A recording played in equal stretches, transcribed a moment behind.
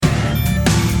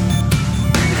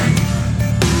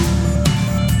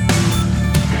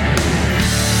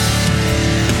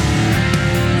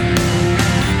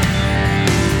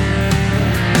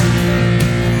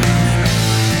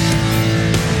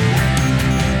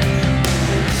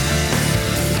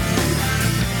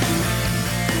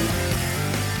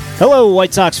Hello,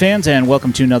 White Sox fans, and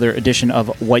welcome to another edition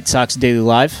of White Sox Daily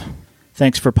Live.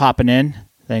 Thanks for popping in.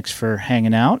 Thanks for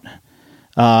hanging out.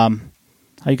 How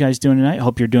you guys doing tonight?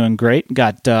 Hope you're doing great.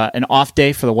 Got an off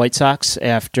day for the White Sox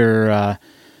after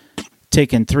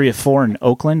taking 3 of 4 in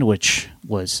Oakland, which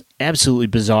was absolutely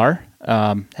bizarre.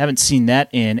 Haven't seen that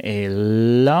in a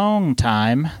long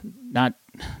time.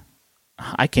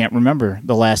 I can't remember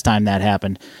the last time that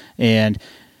happened. And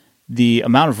the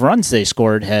amount of runs they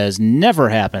scored has never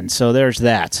happened. So there's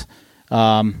that.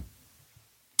 How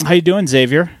you doing,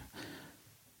 Xavier?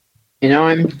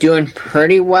 I'm doing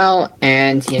pretty well.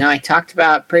 And, I talked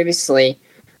about previously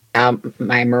how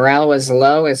my morale was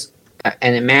low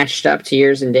and it matched up to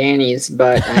yours and Danny's.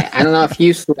 But I don't know if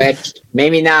you switched.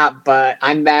 Maybe not, but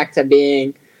I'm back to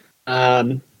being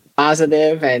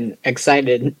positive and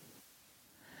excited.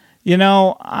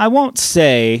 I won't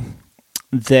say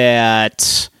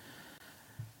that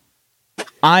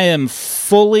I am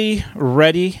fully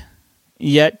ready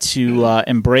yet to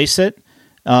embrace it,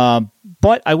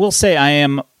 but I will say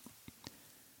I'm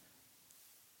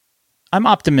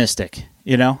optimistic,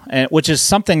 which is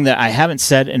something that I haven't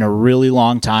said in a really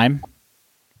long time.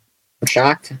 I'm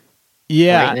shocked.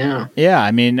 Yeah, right now. Yeah.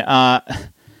 I mean,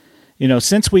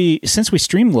 since we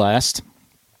streamed last,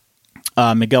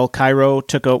 Miguel Cairo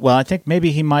took a. Well, I think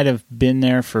maybe he might have been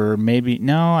there for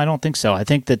no, I don't think so. I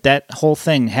think that whole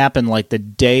thing happened like the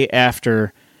day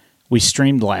after we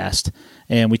streamed last,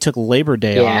 and we took Labor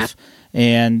Day off.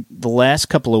 And the last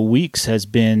couple of weeks has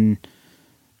been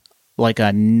like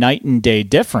a night and day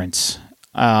difference.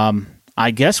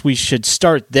 I guess we should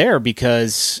start there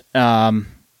because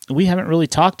we haven't really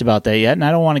talked about that yet, and I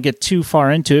don't want to get too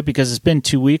far into it because it's been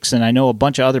 2 weeks, and I know a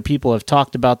bunch of other people have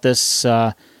talked about this.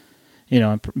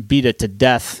 Beat it to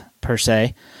death, per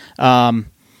se.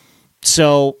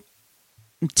 So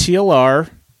TLR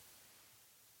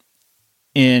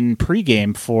in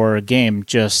pregame for a game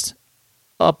just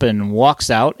up and walks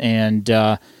out, and,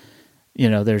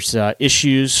 there's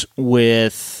issues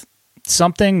with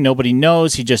something. Nobody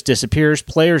knows. He just disappears.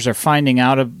 Players are finding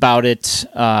out about it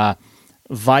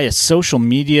via social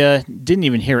media. Didn't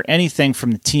even hear anything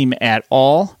from the team at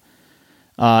all.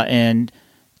 And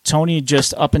Tony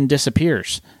just up and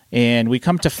disappears. And we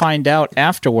come to find out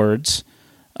afterwards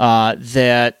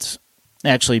that,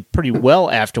 actually pretty well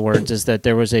afterwards, is that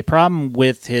there was a problem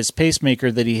with his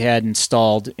pacemaker that he had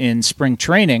installed in spring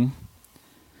training,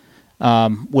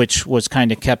 which was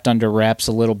kind of kept under wraps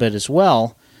a little bit as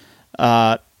well.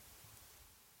 And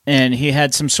he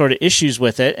had some sort of issues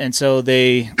with it, and so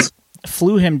they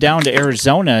flew him down to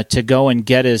Arizona to go and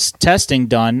get his testing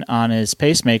done on his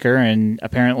pacemaker, and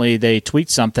apparently they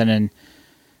tweaked something. And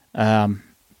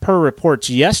per reports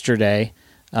yesterday,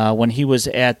 when he was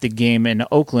at the game in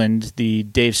Oakland, the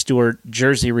Dave Stewart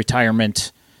jersey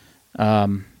retirement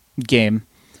game,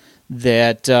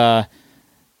 that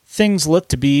things look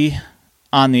to be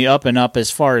on the up and up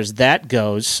as far as that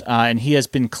goes. And he has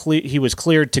been he was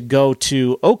cleared to go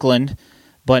to Oakland,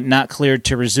 but not cleared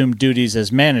to resume duties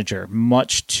as manager,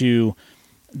 much to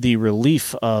the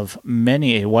relief of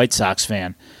many a White Sox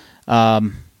fan.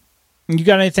 You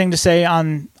got anything to say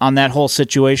on that whole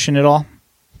situation at all?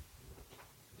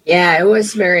 Yeah, it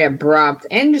was very abrupt,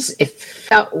 and it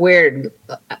felt weird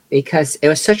because it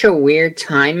was such a weird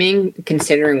timing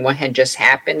considering what had just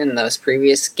happened in those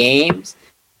previous games.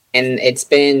 And it's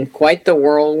been quite the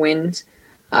whirlwind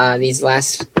these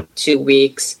last 2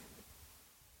 weeks.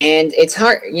 And it's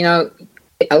hard,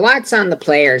 a lot's on the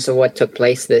players of what took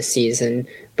place this season,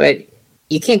 but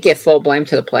you can't give full blame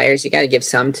to the players. You got to give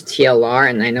some to TLR,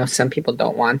 and I know some people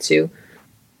don't want to.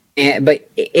 But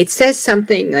it says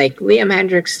something like Liam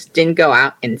Hendricks didn't go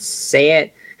out and say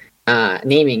it,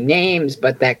 naming names,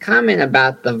 but that comment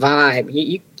about the vibe,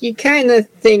 you kind of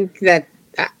think that,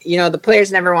 the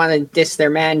players never want to diss their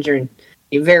manager, and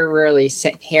you very rarely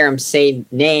hear them say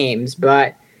names,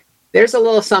 but there's a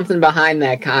little something behind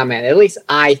that comment. At least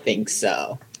I think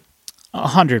so.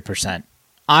 100%.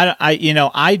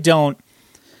 I don't.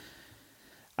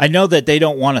 I know that they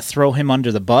don't want to throw him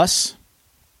under the bus,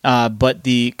 but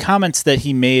the comments that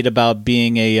he made about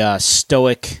being a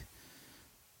stoic,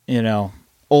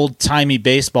 old-timey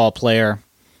baseball player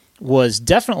was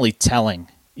definitely telling.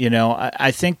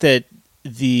 I think that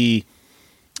the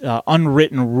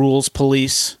unwritten rules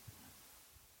police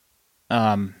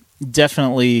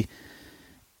definitely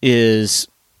is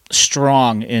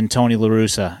strong in Tony La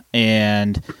Russa,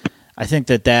 and I think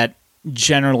that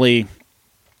generally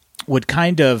would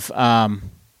kind of John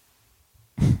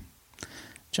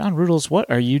Rudels, what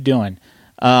are you doing?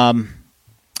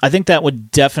 I think that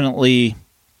would definitely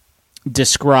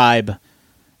describe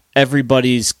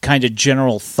everybody's kind of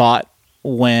general thought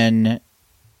when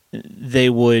they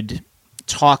would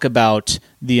talk about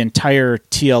the entire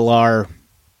TLR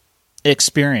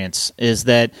experience is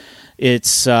that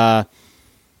it's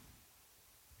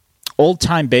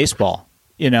old-time baseball,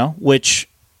 which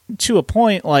to a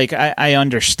point, like I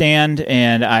understand,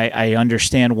 and I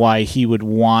understand why he would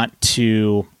want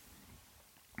to,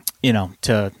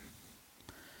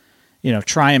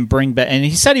 try and bring back, and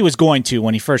he said he was going to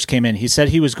when he first came in. He said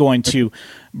he was going to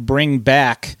bring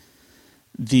back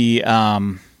the,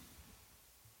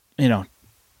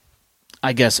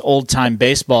 I guess, old-time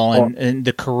baseball and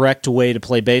the correct way to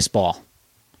play baseball.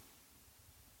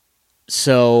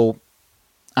 So,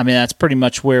 I mean, that's pretty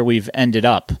much where we've ended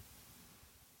up.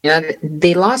 Yeah,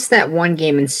 they lost that one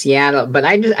game in Seattle, but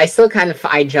I still kind of,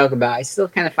 I joke about it. I still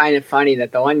kind of find it funny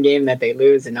that the one game that they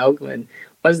lose in Oakland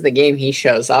was the game he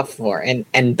shows up for,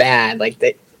 and bad. Like,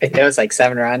 it was like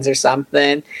 7 runs or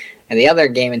something, and the other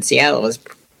game in Seattle was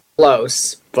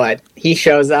close, but he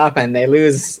shows up and they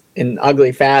lose in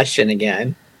ugly fashion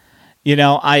again.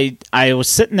 I was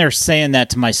sitting there saying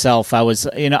that to myself. I was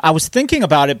thinking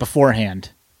about it beforehand.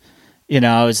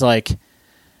 I was like,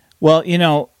 well,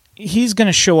 he's going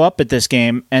to show up at this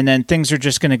game and then things are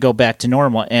just going to go back to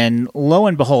normal. And lo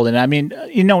and behold, and I mean,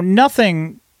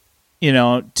 nothing,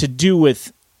 to do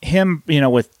with him,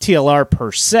 with TLR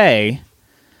per se.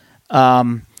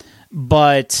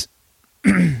 But,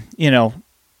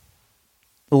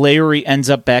 Larry ends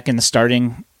up back in the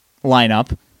starting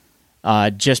lineup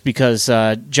just because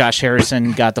Josh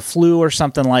Harrison got the flu or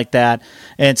something like that.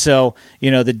 And so,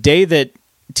 the day that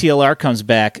TLR comes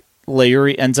back,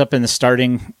 Larry ends up in the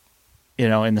starting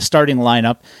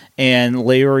lineup, and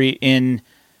Larry, in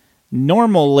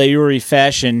normal Larry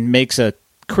fashion, makes a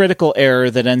critical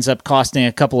error that ends up costing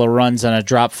a couple of runs on a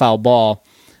drop foul ball.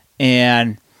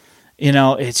 And,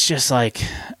 it's just like,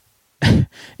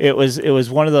 it was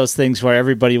one of those things where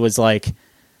everybody was like,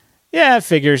 yeah, it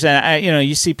figures. And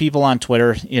you see people on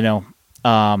Twitter, that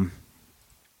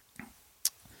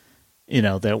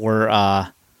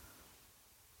were,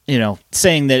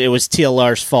 saying that it was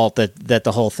TLR's fault that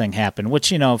the whole thing happened,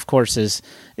 which, of course is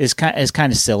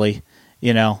kind of silly,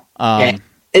 Okay.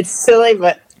 It's silly,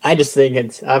 but I just think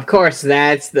it's, of course,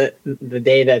 that's the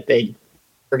day that they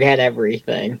forget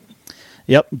everything.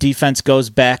 Yep. Defense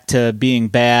goes back to being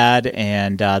bad,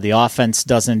 and the offense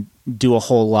doesn't do a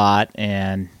whole lot.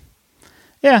 And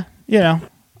yeah, it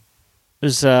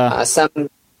was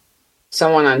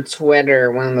someone on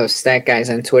Twitter, one of those stat guys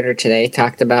on Twitter today,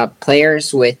 talked about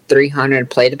players with 300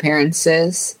 plate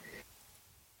appearances,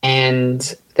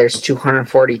 and there's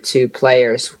 242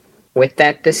 players with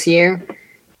that this year.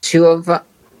 Two of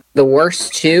the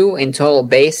worst two in total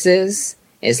bases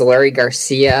is Larry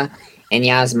Garcia and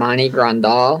Yasmani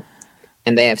Grandal,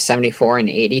 and they have 74 and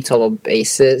 80 total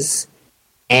bases.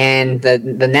 And the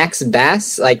next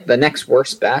best, like the next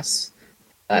worst best,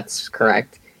 that's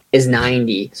correct, is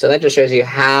 90. So that just shows you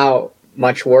how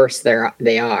much worse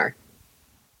they are.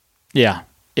 Yeah,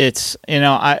 it's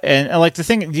I like the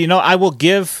thing. I will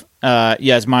give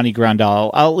Yasmani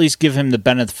Grandal. I'll at least give him the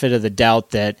benefit of the doubt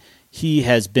that he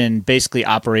has been basically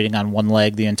operating on one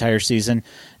leg the entire season,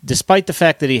 despite the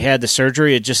fact that he had the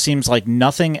surgery. It just seems like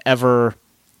nothing ever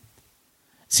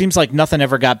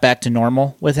got back to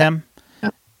normal with him.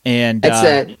 Yeah.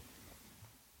 And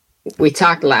we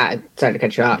talked sorry to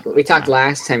cut you off. We talked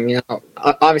last time,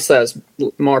 obviously I was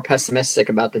more pessimistic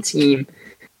about the team,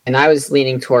 and I was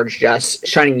leaning towards just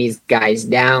shutting these guys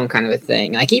down kind of a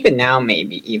thing. Like, even now,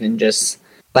 maybe even just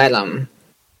let them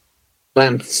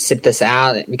sit this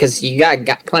out, because you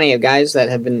got plenty of guys that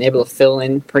have been able to fill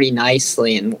in pretty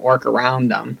nicely and work around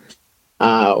them,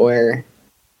 where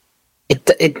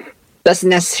it doesn't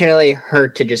necessarily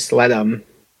hurt to just let them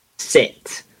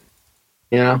sit,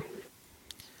 Yeah.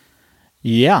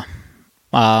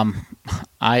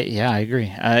 I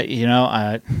agree.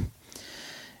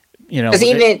 Because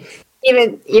even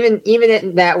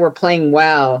that we're playing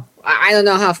well, I don't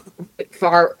know how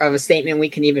far of a statement we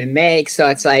can even make. So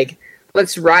it's like,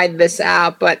 let's ride this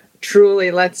out, but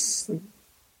truly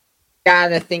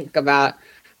gotta think about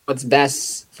what's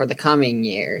best for the coming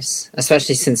years,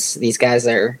 especially since these guys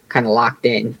are kind of locked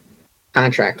in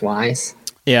contract wise.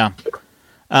 Yeah.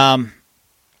 The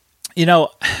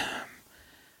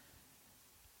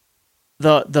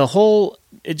whole,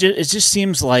 it just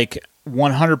seems like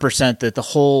 100% that the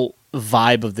whole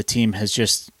vibe of the team has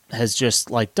just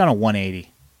like done a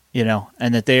 180,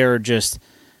 and that they are just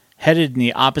headed in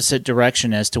the opposite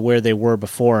direction as to where they were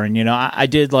before. And, I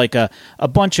did like a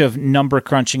bunch of number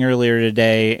crunching earlier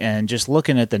today and just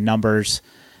looking at the numbers.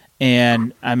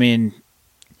 And I mean,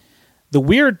 the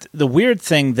weird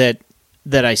thing that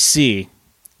I see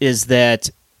is that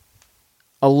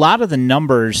a lot of the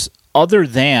numbers, other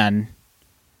than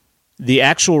the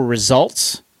actual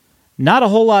results, not a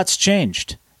whole lot's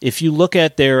changed. If you look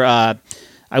at their, I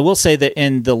will say that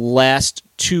in the last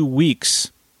 2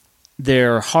 weeks,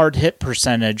 their hard hit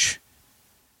percentage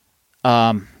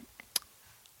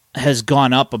has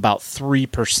gone up about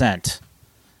 3%.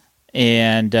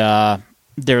 And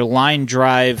their line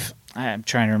drive, I'm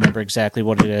trying to remember exactly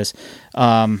what it is.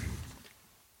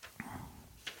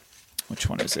 Which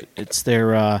one is it? It's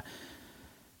their,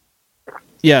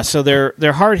 so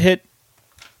their hard hit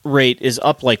rate is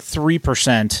up like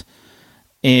 3%,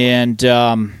 and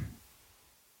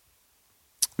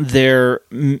their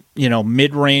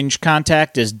mid-range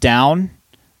contact is down,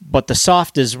 but the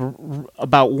soft is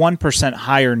about 1%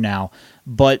 higher now.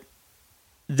 But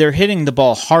they're hitting the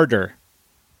ball harder.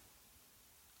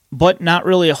 But not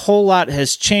really a whole lot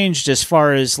has changed as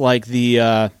far as like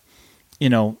the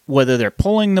whether they're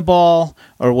pulling the ball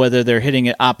or whether they're hitting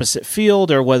it opposite field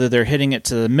or whether they're hitting it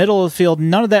to the middle of the field.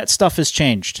 None of that stuff has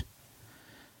changed.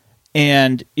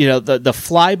 And, the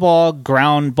fly ball,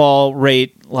 ground ball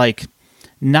rate, like,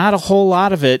 not a whole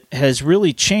lot of it has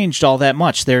really changed all that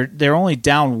much. They're only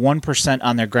down 1%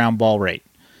 on their ground ball rate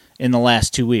in the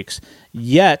last 2 weeks.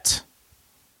 Yet,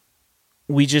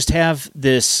 we just have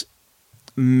this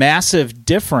massive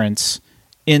difference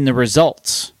in the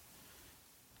results.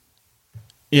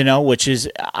 Which is,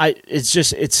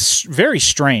 it's very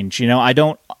strange.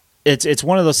 It's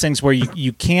one of those things where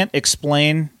you can't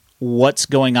explain what's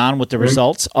going on with the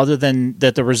results other than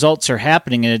that the results are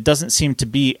happening, and it doesn't seem to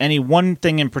be any one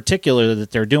thing in particular that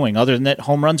they're doing other than that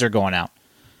home runs are going out.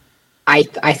 I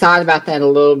thought about that a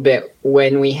little bit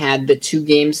when we had the 2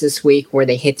 games this week where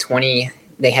they had 20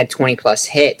 plus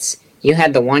hits. You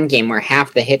had the one game where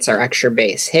half the hits are extra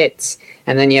base hits,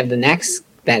 and then you have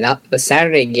the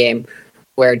Saturday game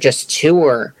where just 2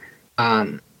 were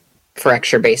for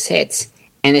extra base hits.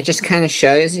 And it just kind of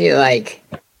shows you, like,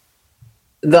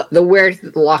 the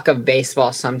weird luck of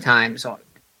baseball sometimes.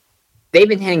 They've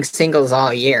been hitting singles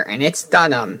all year, and it's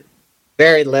done them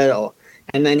very little.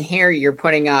 And then here you're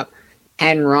putting up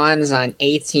 10 runs on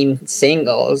 18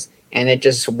 singles, and it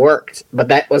just worked. But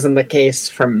that wasn't the case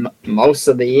for most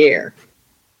of the year.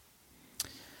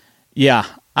 Yeah,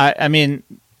 I mean,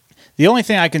 the only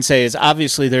thing I can say is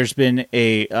obviously there's been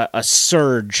a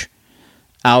surge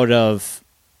out of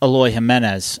Eloy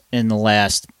Jimenez in the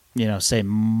last, say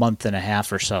month and a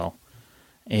half or so.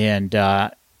 And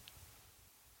that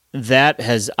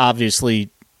has obviously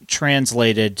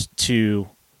translated to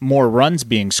more runs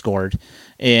being scored.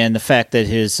 And the fact that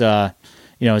his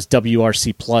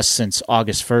WRC plus since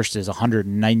August 1st is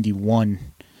 191.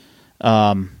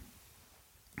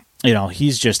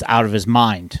 He's just out of his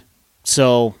mind.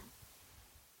 So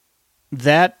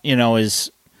that,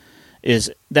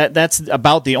 that's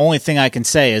about the only thing I can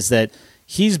say is that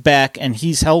he's back and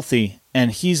he's healthy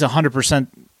and he's 100%,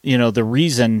 the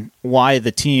reason why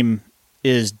the team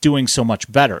is doing so much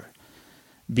better.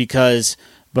 Because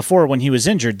before, when he was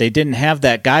injured, they didn't have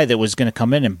that guy that was going to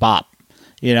come in and bop.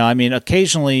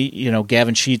 Occasionally,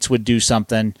 Gavin Sheets would do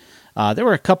something. There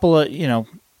were a couple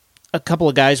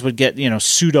of guys would get,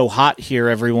 pseudo hot here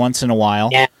every once in a while.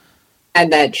 Yeah.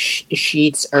 Had that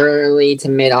Sheets early to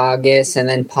mid-August, and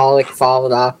then Pollock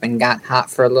followed up and got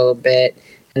hot for a little bit.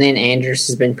 And then Andrus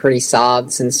has been pretty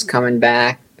solid since coming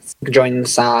back, joining the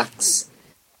Sox.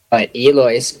 But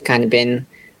Eloy's kind of been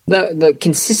the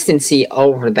consistency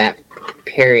over that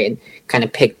period kind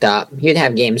of picked up. He'd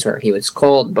have games where he was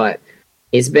cold, but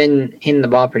he's been hitting the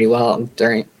ball pretty well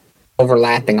during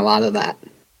overlapping a lot of that.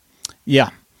 Yeah.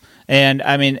 And,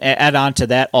 I mean, add on to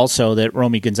that also that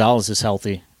Romy Gonzalez is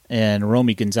healthy. And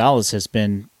Romy Gonzalez has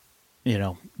been,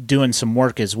 doing some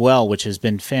work as well, which has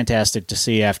been fantastic to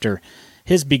see after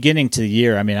his beginning to the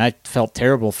year. I mean, I felt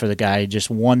terrible for the guy, just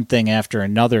one thing after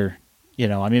another.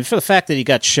 For the fact that he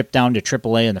got shipped down to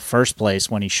AAA in the first place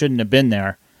when he shouldn't have been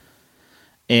there.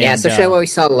 And, yeah, especially what we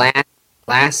saw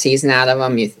last season out of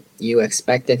him. You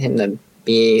expected him to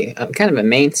be kind of a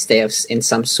mainstay in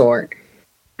some sort.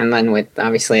 And then with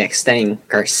obviously extending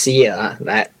Garcia,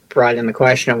 that brought in the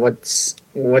question of what's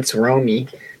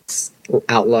Romy's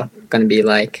outlook going to be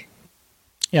like.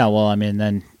 Yeah, well, I mean,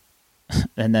 then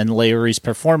Larry's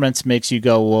performance makes you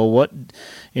go, well,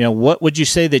 what would you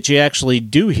say that you actually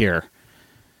do here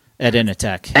at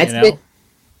Initech?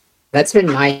 That's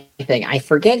been my thing. I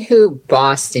forget who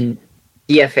Boston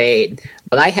DFA'd,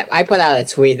 but I put out a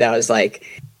tweet that was like,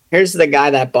 here's the guy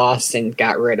that Boston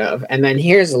got rid of, and then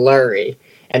here's Lurie,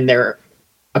 and they're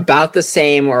about the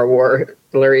same or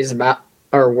Lurie's about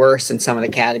or worse in some of the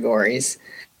categories.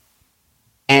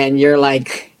 And you're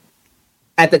like,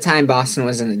 at the time, Boston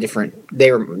was in a different.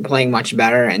 They were playing much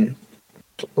better and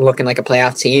looking like a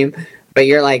playoff team. But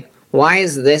you're like, why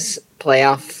is this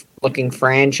playoff-looking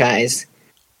franchise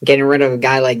getting rid of a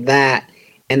guy like that?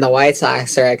 And the White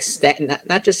Sox are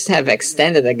not just have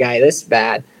extended a guy this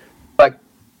bad, but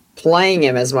playing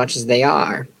him as much as they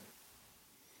are.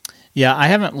 Yeah, I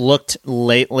haven't looked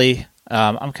lately.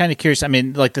 I'm kind of curious. I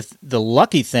mean, like the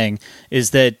lucky thing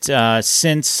is that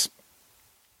since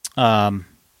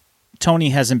Tony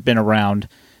hasn't been around,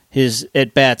 his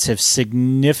at-bats have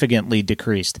significantly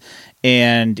decreased.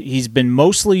 And he's been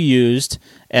mostly used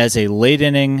as a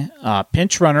late-inning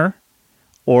pinch runner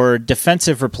or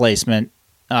defensive replacement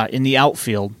in the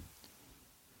outfield.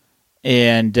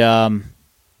 And,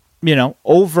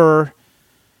 over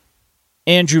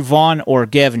Andrew Vaughn or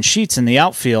Gavin Sheets in the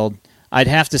outfield, I'd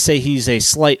have to say he's a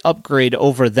slight upgrade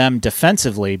over them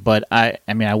defensively, but I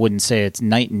wouldn't say it's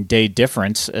night and day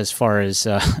difference as far as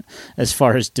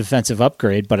defensive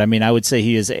upgrade. But I mean, I would say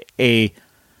he is a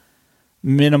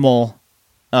minimal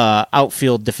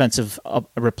outfield defensive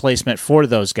replacement for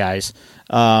those guys.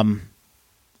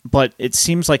 But it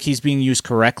seems like he's being used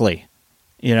correctly.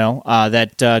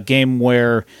 That game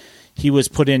where he was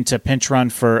put into pinch run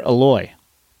for Eloy,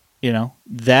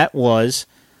 that was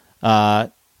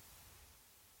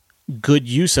good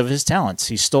use of his talents.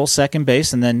 He stole second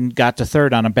base and then got to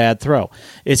third on a bad throw.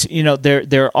 It's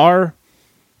there are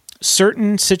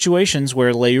certain situations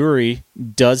where Leury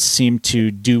does seem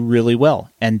to do really well,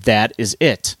 and that is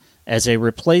it. As a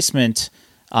replacement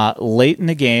late in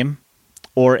the game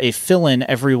or a fill-in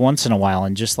every once in a while,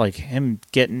 and just like him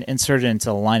getting inserted into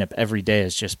the lineup every day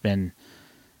has just been,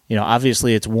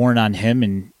 obviously it's worn on him,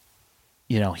 and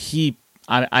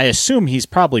I assume he's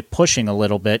probably pushing a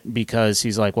little bit because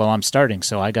he's like, well, I'm starting,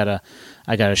 so I gotta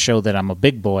show that I'm a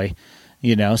big boy,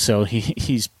 So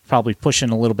he's probably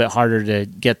pushing a little bit harder to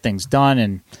get things done,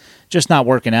 and just not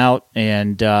working out.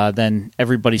 And then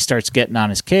everybody starts getting on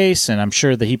his case, and I'm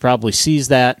sure that he probably sees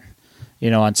that,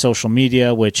 on social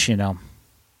media, which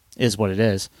is what it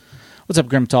is. What's up,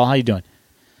 Grimtall? How you doing?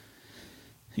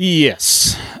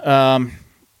 Yes.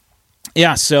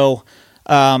 Yeah. So.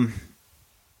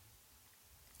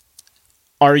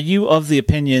 Are you of the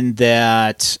opinion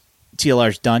that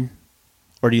TLR's done,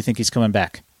 or do you think he's coming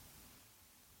back?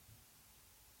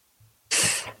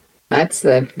 That's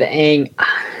the thing.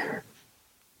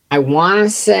 I want to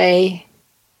say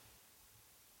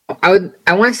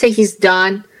he's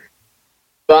done,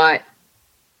 but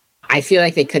I feel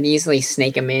like they could easily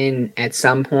snake him in at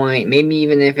some point. Maybe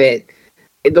even if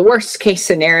the worst case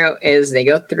scenario is they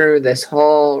go through this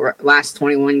whole last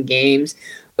 21 games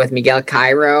with Miguel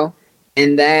Cairo.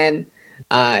 And then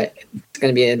it's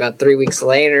going to be about 3 weeks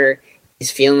later. He's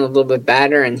feeling a little bit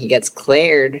better, and he gets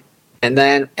cleared. And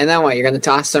then what? You're going to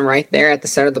toss him right there at the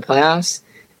start of the playoffs?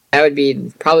 That would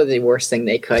be probably the worst thing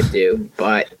they could do.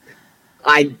 But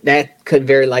that could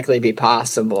very likely be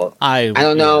possible. I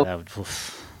don't know.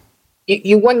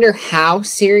 You wonder how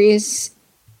serious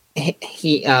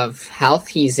of health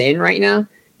he's in right now,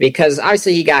 because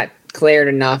obviously he got cleared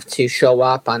enough to show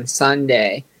up on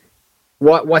Sunday.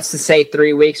 What's to say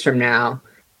 3 weeks from now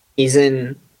he's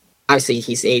in? Obviously,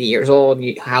 he's 80 years old.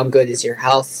 How good is your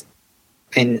health,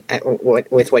 and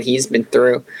with what he's been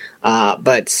through?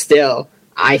 But still,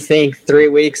 I think 3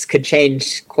 weeks could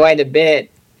change quite a bit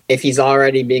if he's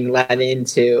already being let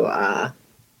into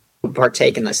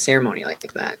partake in a ceremony like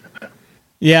that.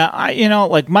 Yeah,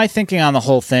 my thinking on the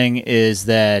whole thing is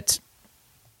that,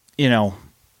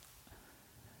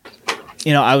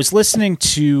 I was listening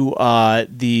to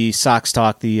the Sox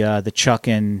Talk, the Chuck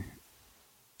and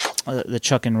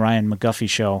Ryan McGuffey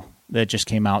show that just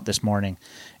came out this morning,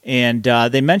 and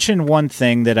they mentioned one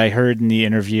thing that I heard in the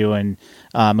interview, and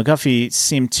McGuffey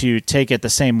seemed to take it the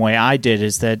same way I did,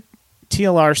 is that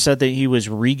TLR said that he was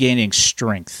regaining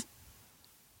strength,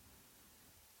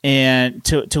 and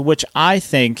to which I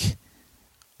think,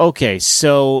 okay,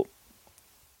 so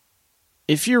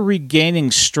if you're regaining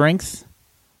strength,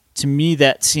 to me,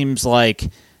 that seems like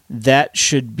that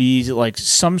should be like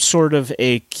some sort of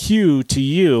a cue to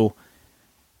you.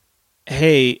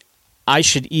 Hey, I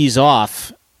should ease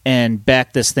off and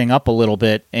back this thing up a little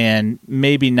bit and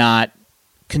maybe not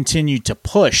continue to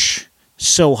push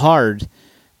so hard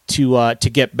to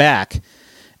get back.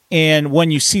 And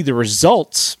when you see the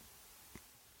results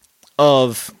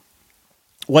of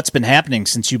what's been happening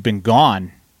since you've been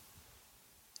gone,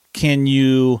 can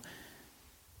you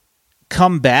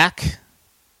come back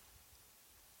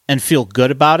and feel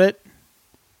good about it?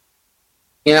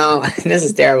 This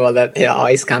is terrible that it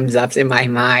always comes up in my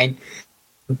mind,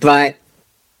 but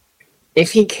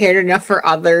if he cared enough for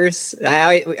others,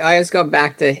 I always go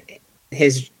back to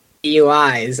his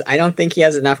DUIs. I don't think he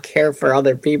has enough care for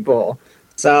other people.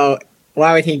 So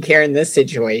why would he care in this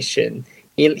situation?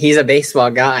 He's a baseball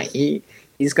guy.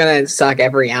 He's gonna suck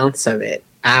every ounce of it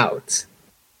out.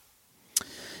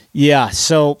 Yeah.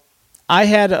 So I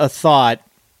had a thought,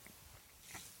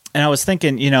 and I was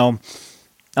thinking,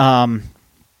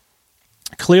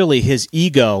 clearly his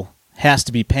ego has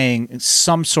to be paying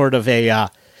some sort of a.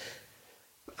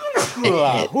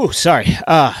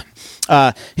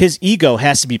 His ego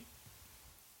has to be.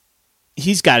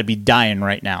 He's got to be dying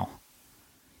right now.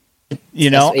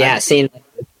 Seeing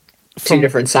two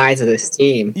different sides of this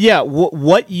team. Yeah,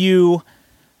 what you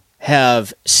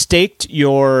have staked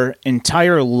your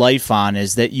entire life on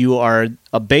is that you are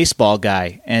a baseball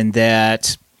guy, and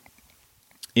that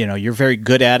you're very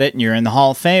good at it, and you're in the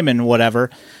Hall of Fame and whatever,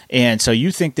 and so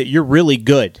you think that you're really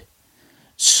good.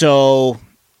 So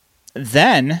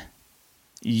then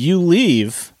you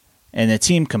leave, and the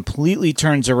team completely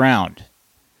turns around.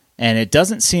 And it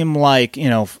doesn't seem like,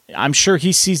 I'm sure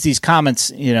he sees these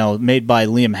comments, made by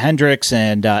Liam Hendricks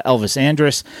and Elvis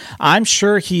Andrus. I'm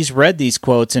sure he's read these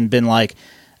quotes and been like,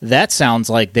 that sounds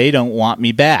like they don't want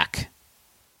me back.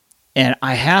 And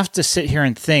I have to sit here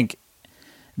and think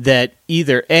that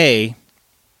either A,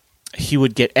 he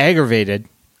would get aggravated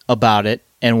about it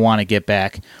and want to get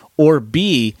back, or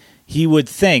B, he would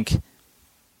think,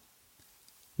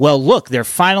 well, look, they're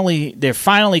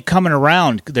finally coming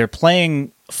around. They're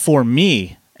playing for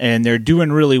me, and they're doing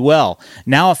really well.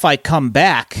 Now, if I come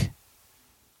back,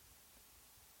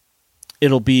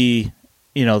 it'll be,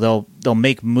 they'll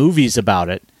make movies about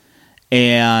it,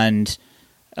 and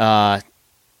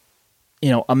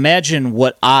imagine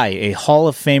what a Hall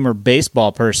of Famer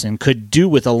baseball person, could do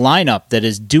with a lineup that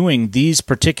is doing these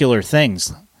particular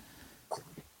things.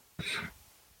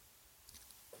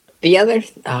 The other,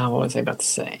 what was I about to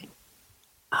say?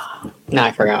 No,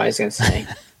 I forgot what I was going to say.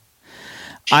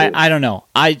 I don't know.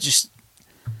 I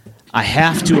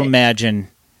have to imagine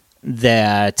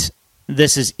that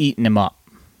this is eating him up.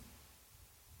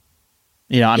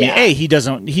 He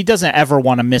doesn't ever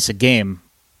want to miss a game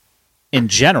in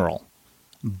general,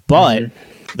 but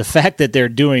the fact that they're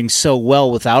doing so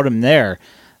well without him there,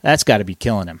 that's got to be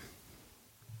killing him.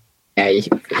 Yeah,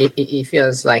 he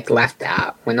feels like left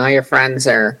out when all your friends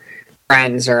are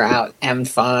out having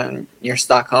fun. You're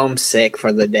stuck home sick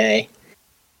for the day.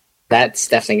 That's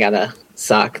definitely gotta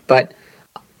suck. But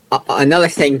another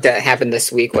thing that happened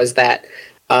this week was that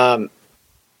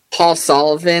Paul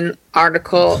Sullivan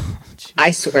article.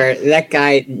 I swear that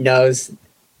guy knows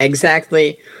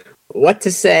exactly what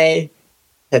to say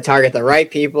to target the right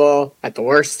people at the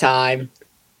worst time.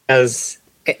 Because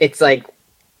it's like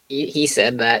he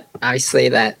said that, obviously,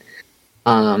 that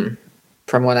from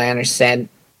what I understand,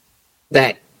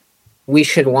 that we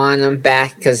should want him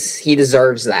back because he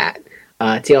deserves that.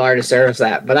 TLR deserves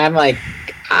that. But I'm like,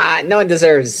 no one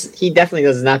deserves... He definitely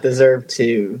does not deserve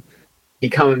to be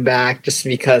coming back just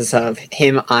because of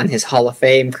him on his Hall of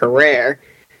Fame career.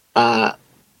 Yeah,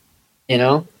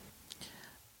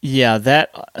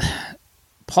 that...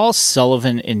 Paul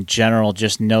Sullivan in general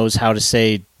just knows how to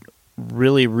say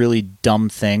really, really dumb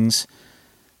things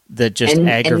that just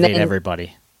aggravate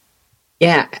everybody.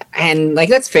 Yeah, and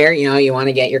that's fair. You want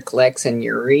to get your clicks and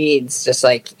your reads. Just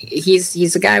like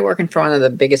he's a guy working for one of the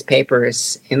biggest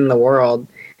papers in the world,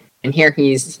 and here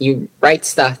he writes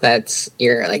stuff that's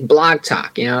your blog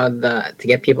talk. To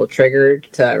get people triggered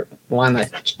to want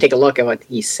to take a look at what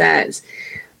he says.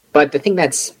 But the thing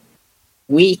that's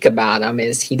weak about him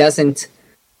is he doesn't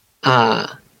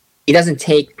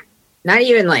take, not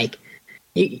even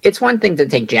it's one thing to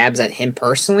take jabs at him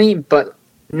personally, but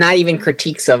not even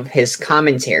critiques of his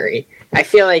commentary. I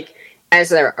feel like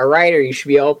as a writer, you should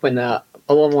be open to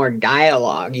a little more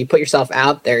dialogue. You put yourself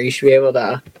out there, you should be able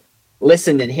to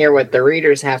listen and hear what the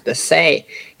readers have to say,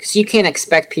 because you can't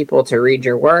expect people to read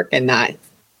your work and not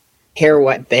hear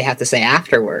what they have to say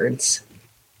afterwards.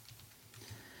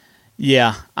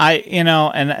 Yeah,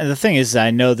 and the thing is,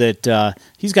 I know that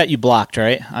he's got you blocked,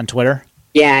 right, on Twitter?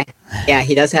 Yeah,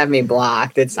 he does have me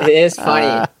blocked. It is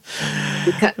funny.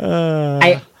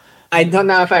 I don't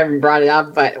know if I ever brought it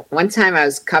up, but one time I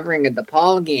was covering a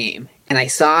DePaul game, and I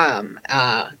saw him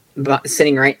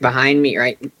sitting right behind me,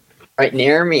 right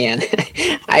near me, and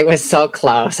I was so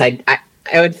close. It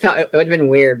would have been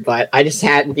weird, but I just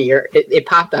had it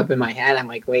popped up in my head. I'm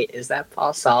like, wait, is that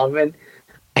Paul Sullivan?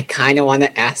 I kind of want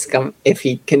to ask him if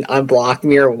he can unblock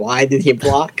me, or why did he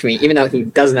block me, even though he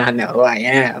does not know who I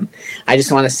am. I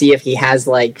just want to see if he has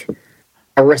a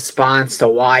response to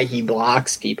why he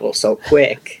blocks people so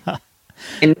quick.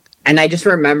 And I just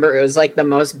remember it was the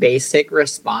most basic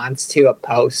response to a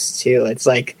post too. It's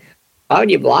like, Why would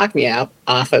you block me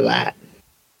off of that?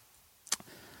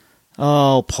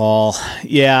 Oh, Paul.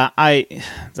 Yeah, And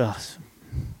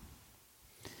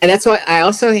that's why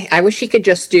I wish he could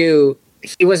just do.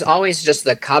 He was always just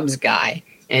the Cubs guy,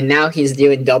 and now he's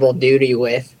doing double duty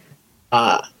with.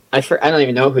 I don't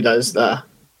even know who does the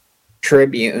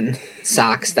Tribune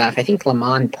Sox stuff. I think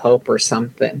Lamont Pope or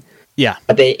something. Yeah,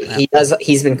 but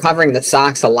he's been covering the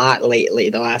Sox a lot lately,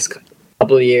 the last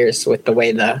couple of years, with the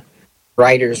way the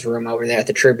writers' room over there at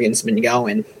the Tribune's been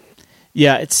going.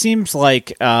 Yeah, it seems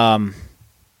like.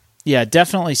 It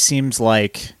definitely seems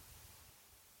like.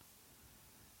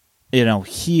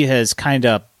 He has kind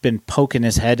of been poking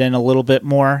his head in a little bit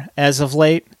more as of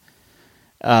late.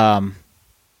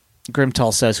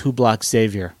 Grimtall says, "Who blocked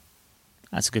Xavier?"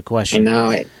 That's a good question. I know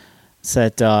it. It's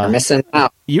that we're missing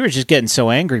out. You were just getting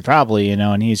so angry, probably,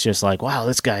 and he's just like, "Wow,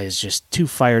 this guy is just too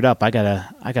fired up. I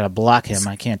gotta block him.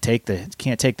 I can't take the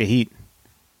heat."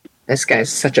 This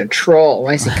guy's such a troll.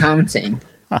 Why is he commenting?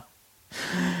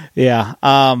 Yeah.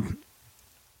 I'll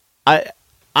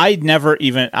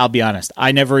be honest,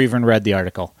 I never even read the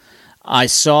article. I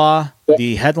saw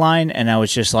the headline and I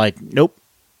was just like, nope,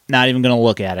 not even going to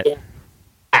look at it.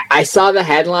 I saw the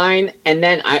headline and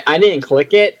then I didn't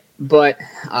click it, but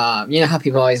you know how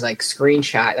people always like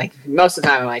screenshot, like most of the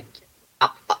time I'm like,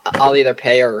 I'll either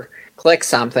pay or click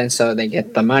something so they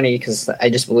get the money because I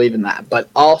just believe in that. But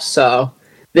also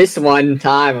this one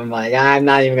time I'm like, I'm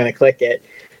not even going to click it.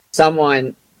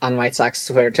 Someone on White Sox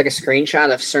Twitter took a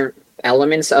screenshot of certain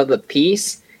elements of the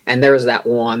piece, and there was that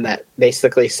one that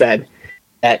basically said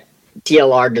that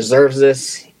TLR deserves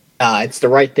this. It's the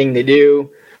right thing to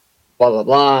do. Blah blah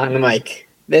blah. And I'm like,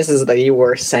 this is the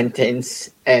worst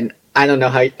sentence, and I don't know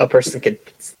how a person could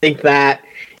think that.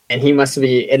 And he must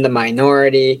be in the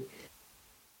minority.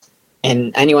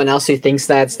 And anyone else who thinks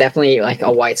that's definitely like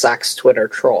a White Sox Twitter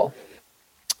troll.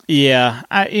 Yeah,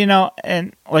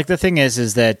 and like the thing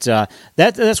is that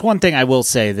that's one thing I will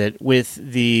say, that with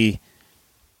the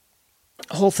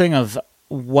whole thing of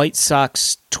White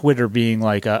Sox Twitter being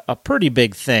like a pretty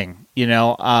big thing,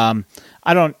 I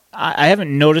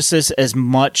haven't noticed this as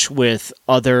much with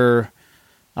other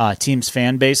teams'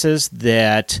 fan bases,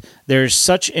 that there's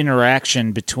such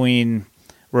interaction between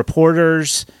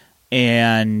reporters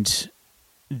and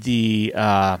the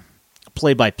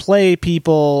play-by-play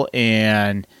people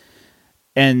and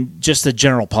just the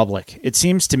general public. It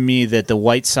seems to me that the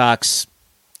White Sox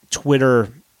Twitter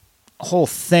whole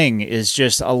thing is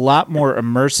just a lot more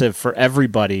immersive for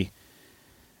everybody,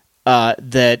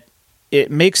 that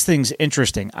it makes things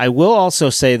interesting. I will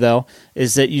also say, though,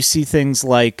 is that you see things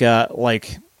like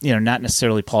not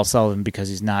necessarily Paul Sullivan, because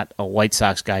he's not a White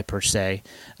Sox guy per se,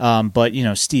 but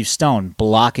Steve Stone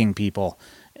blocking people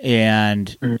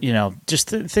and just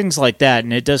things like that,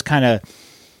 and it does kind of,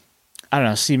 I don't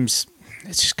know,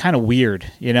 it's just kind of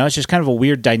weird. It's just kind of a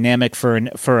weird dynamic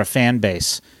for a fan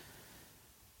base.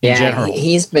 In general.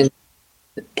 He's been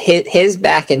his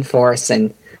back and forth,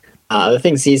 and the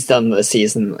things he's done this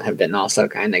season have been also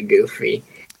kind of goofy.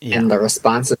 Yeah. And the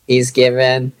responses he's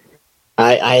given,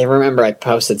 I remember I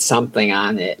posted something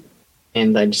on it,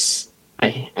 and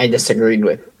I disagreed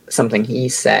with something he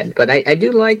said, but I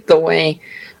do like the way.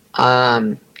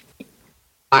 I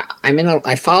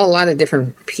follow a lot of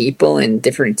different people and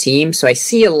different teams, so I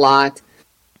see a lot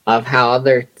of how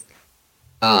other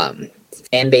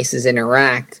fan bases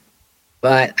interact,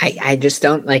 but I just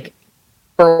don't like.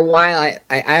 For a while,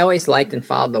 I always liked and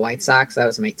followed the White Sox. That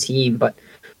was my team, but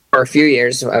for a few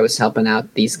years, I was helping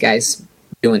out these guys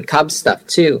doing Cubs stuff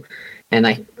too, and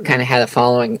I kind of had a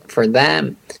following for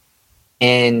them,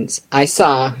 and I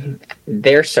saw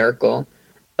their circle,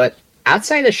 but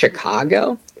outside of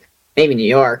Chicago, maybe New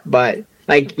York, but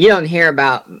like you don't hear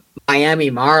about Miami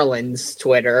Marlins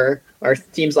Twitter or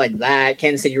teams like that,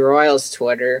 Kansas City Royals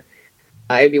Twitter.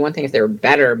 It'd be one thing if they were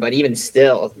better, but even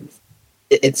still,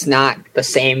 it's not the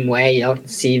same way. You don't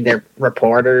see their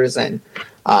reporters, and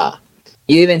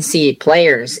you even see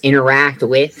players interact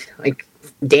with, like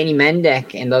Danny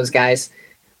Mendick and those guys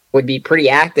would be pretty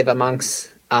active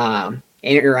amongst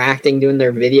interacting, doing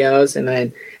their videos, and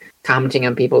then commenting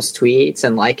on people's tweets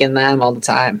and liking them all the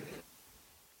time.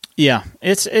 Yeah,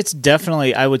 it's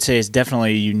definitely, I would say it's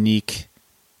definitely a unique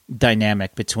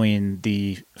dynamic between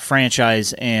the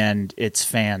franchise and its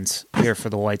fans here for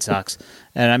the White Sox.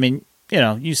 And I mean,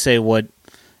 you say what,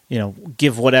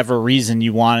 give whatever reason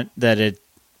you want that it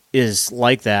is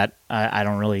like that. I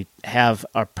don't really have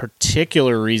a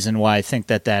particular reason why I think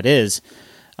that is.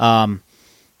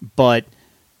 But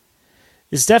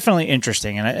it's definitely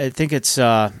interesting. And I think it's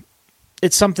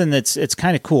something it's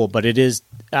kind of cool, but it is,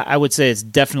 I would say it's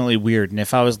definitely weird. And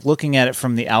if I was looking at it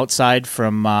from the outside,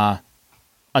 from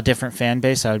a different fan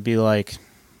base, I would be like,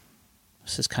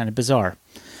 this is kind of bizarre.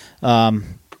 But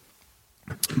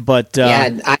go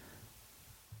ahead.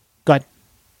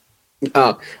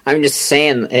 Oh, I'm just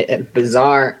saying,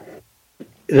 bizarre.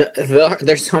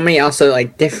 There's so many also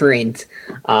like different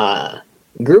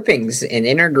groupings and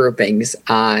inner groupings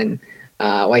on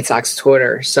White Sox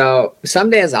Twitter. So some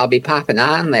days I'll be popping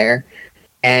on there,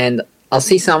 and I'll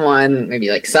see someone maybe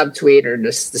like subtweet or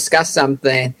just discuss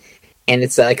something, and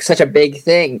it's like such a big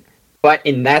thing. But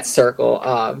in that circle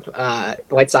of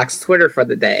White Sox Twitter for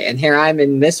the day, and here I'm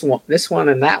in this one,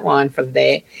 and that one for the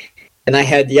day, and I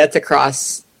had yet to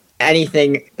cross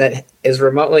anything that is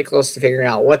remotely close to figuring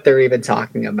out what they're even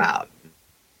talking about.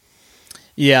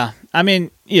 Yeah, I mean,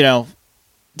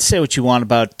 say what you want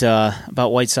about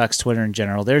White Sox Twitter in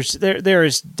general. There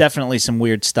is definitely some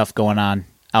weird stuff going on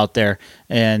out there,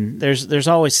 and there's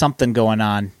always something going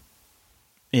on.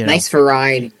 Nice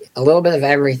variety, a little bit of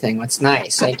everything. What's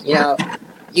nice, like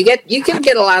you can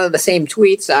get a lot of the same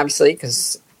tweets, obviously,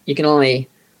 because you can only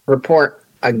report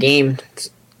a game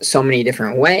so many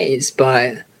different ways,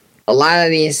 but a lot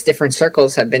of these different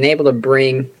circles have been able to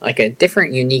bring like a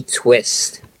different, unique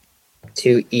twist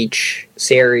to each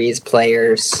series,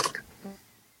 players,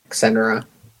 etc.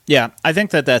 Yeah, I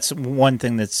think that's one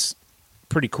thing that's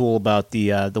pretty cool about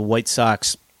the White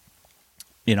Sox,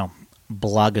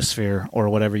 blogosphere or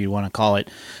whatever you want to call it.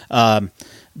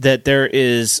 That there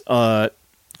is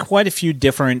quite a few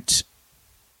different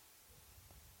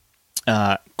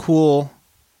cool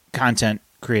content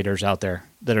creators out there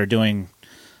that are doing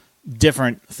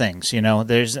different things.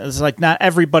 It's like not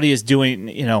everybody is doing.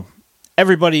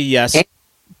 Everybody, yes,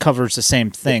 covers the same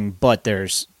thing, but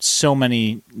there's so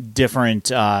many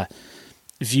different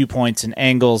viewpoints and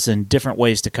angles and different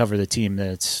ways to cover the team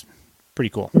that it's pretty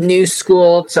cool. New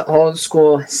school to old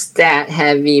school, stat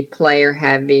heavy, player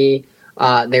heavy.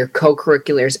 Their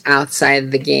co-curriculars outside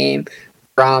of the game,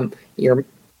 from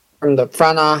the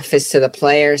front office to the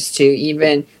players to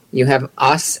even you have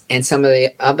us and some of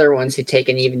the other ones who take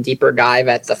an even deeper dive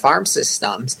at the farm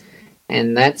systems,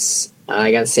 and that's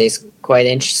I gotta say is quite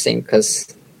interesting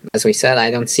because, as we said,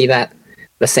 I don't see that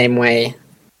the same way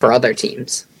for other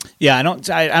teams. Yeah, I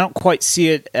don't quite see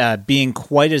it being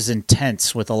quite as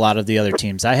intense with a lot of the other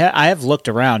teams. I have looked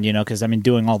around, because I've been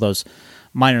doing all those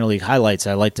minor league highlights.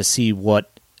 I like to see what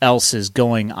else is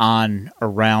going on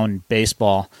around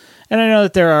baseball, and I know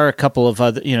that there are a couple of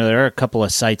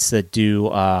sites that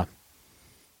do,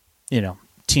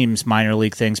 teams minor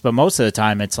league things, but most of the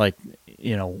time it's like,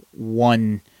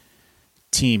 one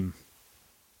team.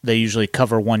 They usually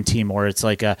cover one team, or it's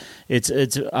like it's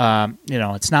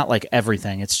not like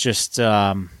everything. It's just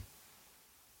like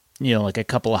a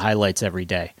couple of highlights every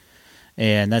day,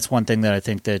 and that's one thing that I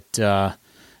think that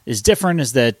is different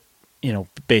is that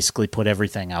basically put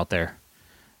everything out there.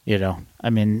 I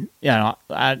mean, not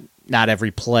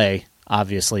every play,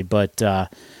 obviously, but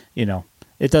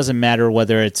it doesn't matter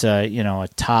whether it's a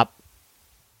top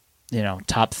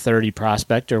 30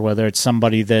 prospect or whether it's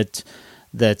somebody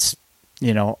that's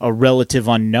a relative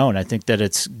unknown. I think that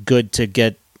it's good to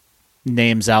get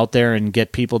names out there and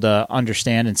get people to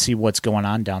understand and see what's going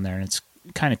on down there, and it's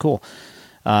kind of cool.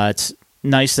 It's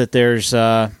nice that there's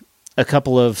a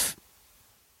couple of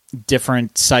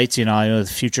different sites, I know the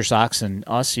Future Sox and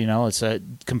us, it's a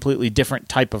completely different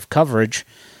type of coverage,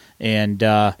 and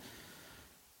but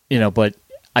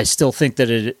I still think that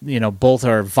it, both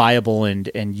are viable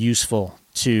and useful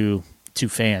to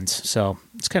fans, so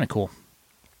it's kind of cool.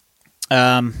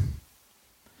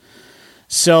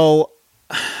 So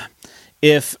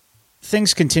if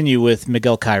things continue with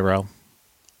Miguel Cairo,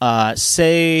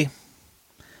 say,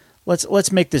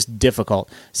 let's make this difficult.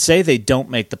 Say they don't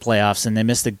make the playoffs and they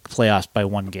miss the playoffs by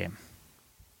one game.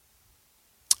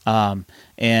 And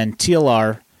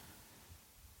TLR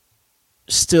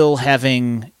still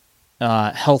having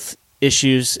health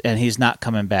issues and he's not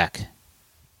coming back.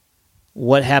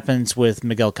 What happens with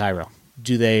Miguel Cairo?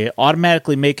 Do they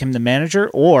automatically make him the manager,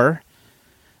 or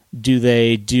do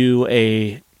they do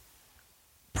a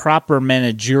proper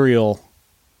managerial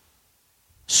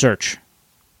search?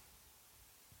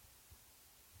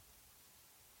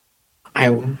 I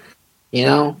don't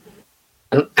know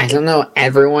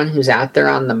everyone who's out there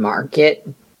on the market,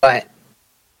 but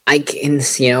I can,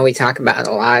 we talk about it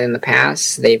a lot in the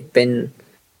past. They've been,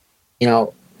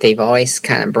 they've always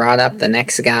kind of brought up the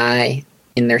next guy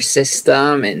in their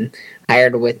system and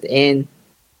hired within.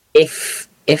 If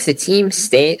the team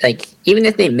even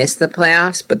if they miss the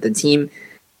playoffs, but the team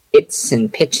hits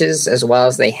and pitches as well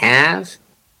as they have,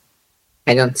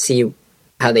 I don't see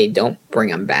how they don't bring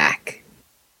them back.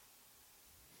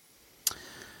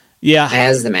 Yeah,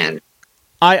 as the manager.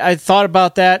 I thought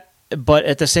about that, but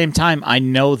at the same time, I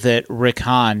know that Rick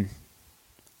Hahn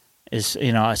is,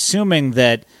 assuming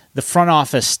that the front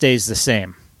office stays the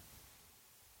same.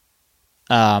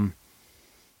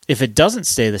 If it doesn't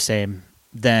stay the same,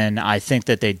 then I think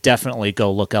that they definitely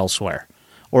go look elsewhere,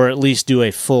 or at least do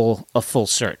a full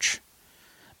search.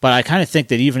 But I kind of think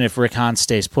that even if Rick Hahn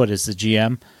stays put as the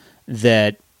GM,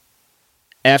 that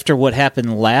after what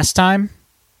happened last time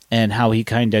and how he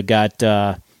kind of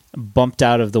got bumped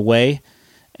out of the way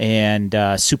and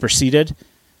superseded,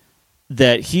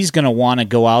 that he's going to want to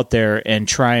go out there and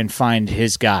try and find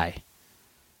his guy.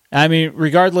 I mean,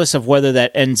 regardless of whether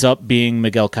that ends up being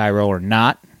Miguel Cairo or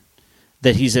not,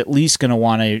 that he's at least going to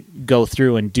want to go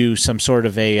through and do some sort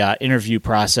of a interview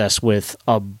process with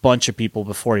a bunch of people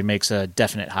before he makes a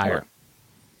definite hire.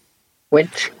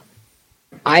 Which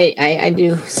I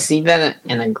do see that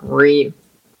and agree,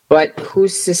 but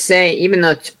who's to say, even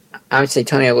though I would say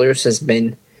Tony La Russa has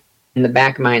been in the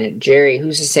back of mind at Jerry,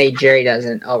 who's to say Jerry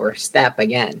doesn't overstep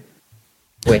again?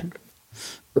 With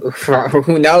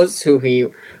who knows who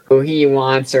he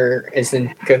wants or is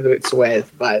in cahoots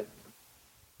with, but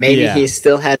maybe he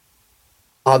still has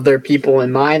other people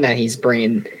in mind that he's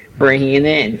bringing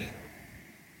in.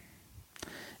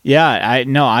 Yeah,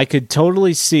 I could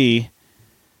totally see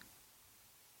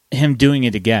him doing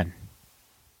it again.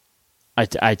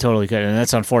 I totally could, and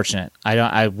that's unfortunate.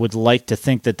 I would like to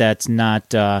think that that's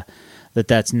not a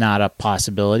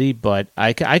possibility, but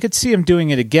I could see him doing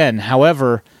it again.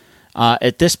 However,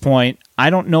 at this point,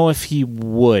 I don't know if he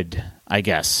would. I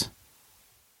guess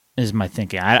is my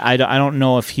thinking. I don't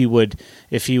know if he would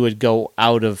go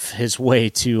out of his way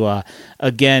to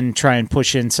again try and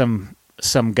push in some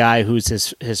guy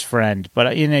who's his friend.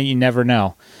 But you never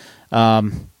know.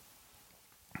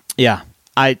 Yeah,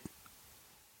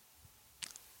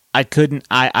 I couldn't.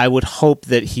 I would hope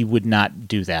that he would not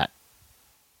do that,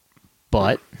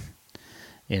 but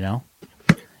you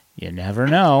never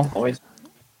know. Always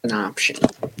an option.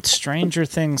 Stranger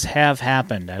things have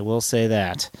happened. I will say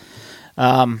that.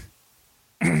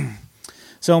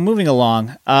 So moving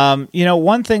along,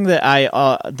 one thing that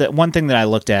I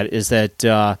looked at is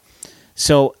that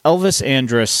so Elvis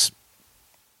Andrus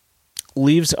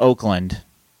leaves Oakland,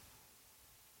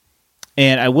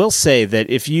 and I will say that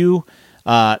if you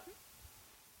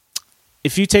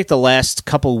take the last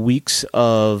couple weeks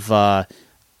of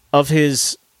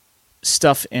his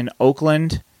stuff in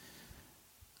Oakland,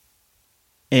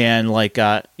 and like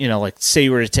say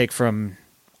you were to take from,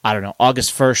 I don't know,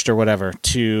 August 1st or whatever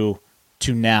to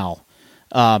now,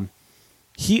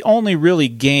 he only really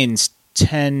gains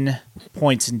 10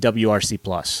 points in WRC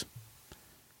plus.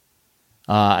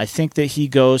 I think that he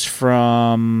goes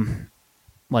from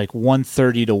like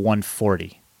 130 to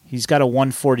 140. He's got a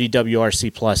 140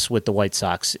 WRC plus with the White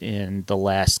Sox in the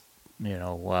last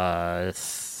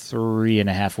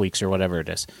 3.5 weeks or whatever it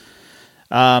is.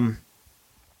 I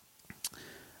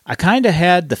kind of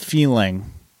had the feeling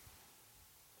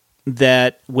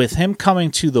that with him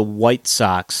coming to the White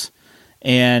Sox,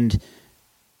 and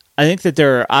I think that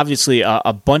there are obviously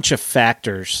a bunch of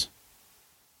factors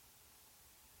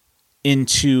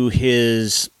into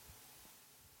his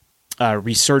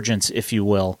resurgence, if you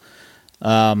will.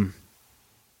 That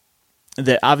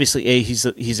obviously,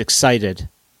 he's excited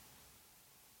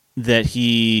that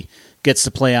he gets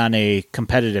to play on a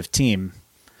competitive team.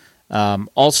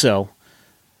 Also,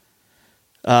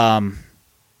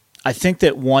 I think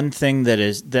that one thing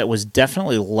that was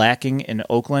definitely lacking in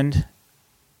Oakland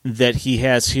that he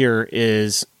has here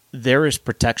is there is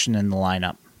protection in the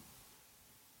lineup.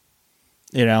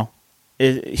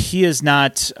 He is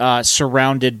not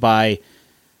surrounded by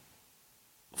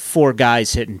four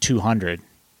guys hitting 200.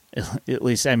 At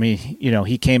least, I mean,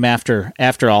 he came after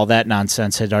all that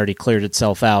nonsense had already cleared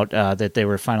itself out, that they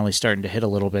were finally starting to hit a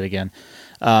little bit again.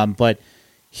 But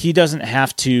he doesn't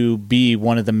have to be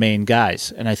one of the main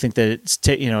guys, and I think that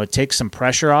it takes some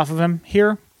pressure off of him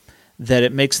here, that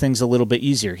it makes things a little bit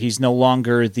easier. He's no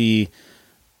longer the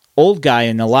old guy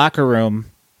in the locker room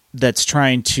that's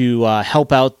trying to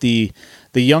help out the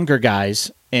younger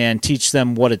guys and teach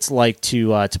them what it's like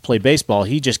to play baseball.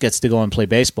 He just gets to go and play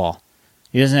baseball.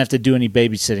 He doesn't have to do any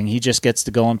babysitting. He just gets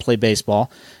to go and play baseball.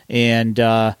 And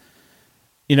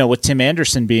with Tim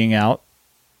Anderson being out,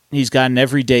 he's got an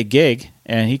everyday gig,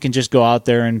 and he can just go out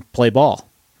there and play ball.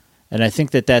 And I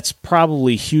think that that's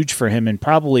probably huge for him and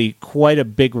probably quite a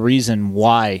big reason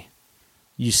why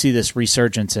you see this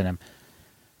resurgence in him.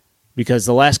 Because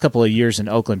the last couple of years in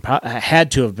Oakland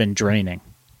had to have been draining,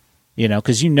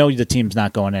 because the team's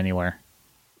not going anywhere,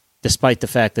 despite the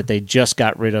fact that they just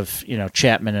got rid of,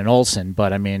 Chapman and Olsen.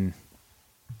 But, I mean...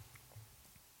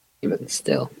 Even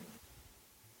still.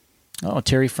 Oh,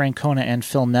 Terry Francona and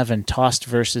Phil Nevin tossed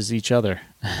versus each other.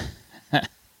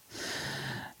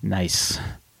 Nice.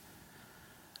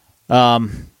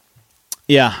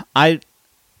 Yeah, I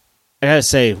gotta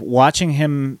say, watching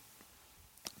him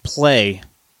play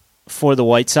for the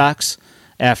White Sox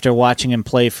after watching him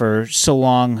play for so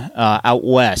long out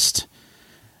west,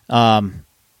 some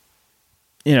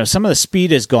of the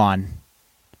speed is gone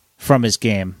from his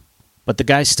game, but the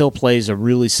guy still plays a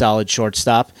really solid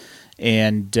shortstop,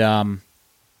 and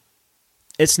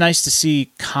it's nice to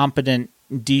see competent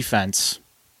defense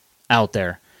out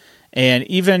there. And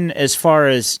even as far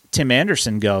as Tim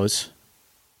Anderson goes,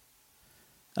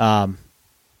 better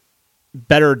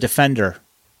defender,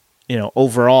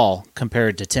 overall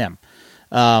compared to Tim.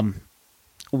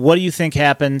 What do you think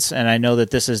happens? And I know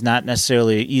that this is not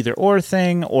necessarily an either-or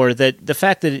thing, or that the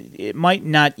fact that it might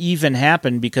not even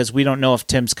happen because we don't know if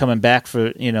Tim's coming back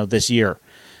for this year.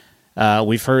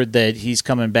 We've heard that he's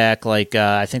coming back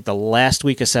I think the last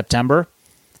week of September.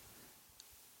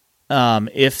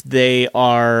 If they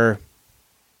are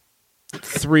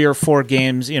 3 or 4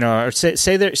 games, or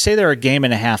say they're a game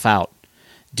and a half out,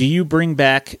 do you bring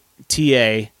back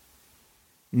TA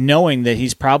knowing that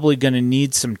he's probably going to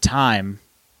need some time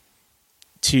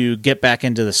to get back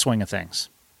into the swing of things?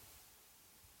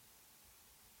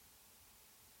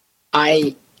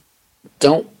 I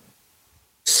don't.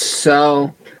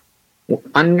 So,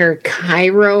 under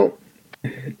Cairo,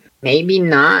 maybe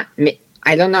not.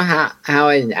 I don't know how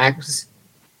it acts,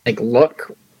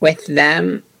 look with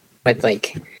them, but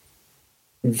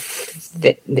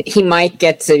he might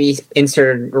get to be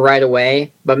inserted right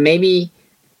away, but maybe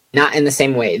not in the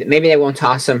same way. Maybe they won't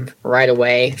toss him right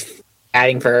away,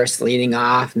 batting first, leading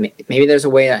off. Maybe there's a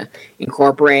way to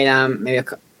incorporate him, maybe a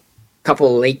couple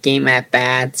of late game at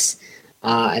bats,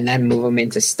 and then move him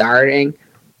into starting.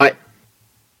 But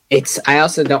I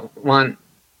also don't want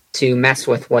to mess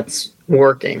with what's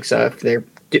working. So if they're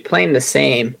playing the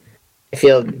same, I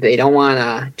feel they don't want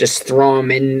to just throw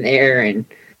him in there and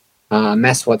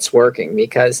mess what's working,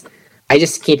 because I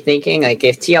just keep thinking,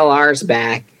 if TLR's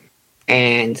back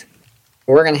and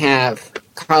we're going to have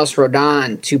Carlos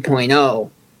Rodon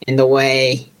 2.0 in the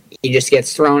way he just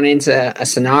gets thrown into a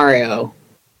scenario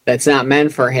that's not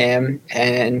meant for him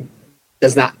and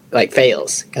does not,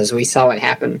 fails, because we saw what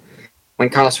happened when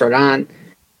Carlos Rodon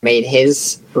made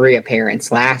his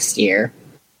reappearance last year.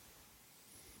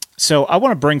 So I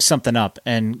want to bring something up,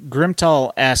 and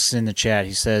Grimtal asks in the chat,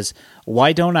 he says,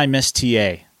 why don't I miss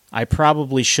TA? I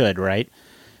probably should, right?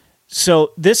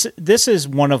 So this is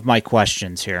one of my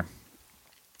questions here.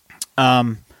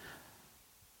 Now,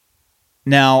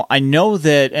 I know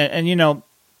that, and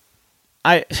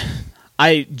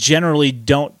I generally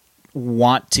don't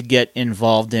want to get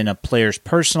involved in a player's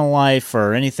personal life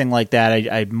or anything like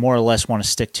that. I more or less want to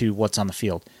stick to what's on the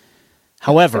field.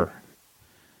 However,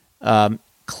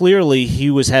 clearly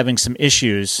he was having some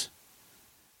issues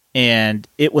and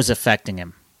it was affecting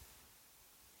him.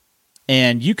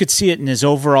 And you could see it in his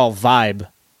overall vibe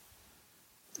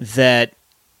that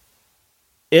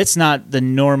it's not the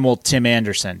normal Tim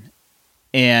Anderson.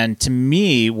 And to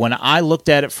me, when I looked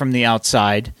at it from the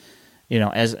outside,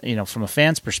 from a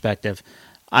fan's perspective,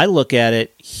 I look at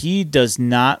it, he does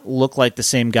not look like the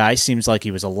same guy. Seems like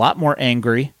he was a lot more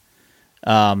angry.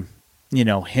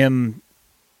 Him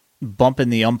bumping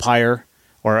the umpire,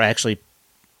 or actually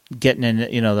getting in,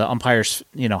 the umpire's,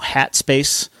 hat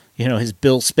space, his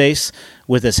bill space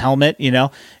with his helmet,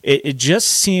 it just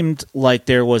seemed like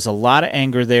there was a lot of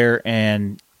anger there,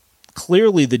 and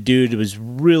clearly the dude was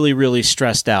really, really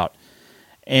stressed out.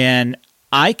 And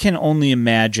I can only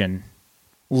imagine,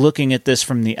 looking at this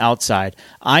from the outside,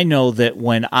 I know that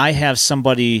when I have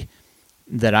somebody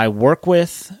that I work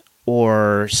with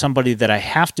or somebody that I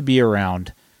have to be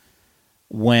around,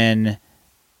 when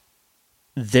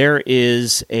there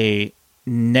is a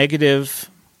negative,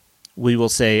 we will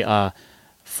say,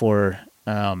 for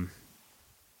all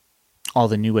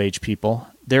the new age people,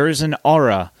 there is an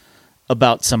aura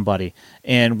about somebody.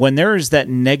 And when there is that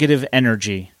negative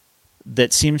energy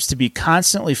that seems to be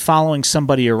constantly following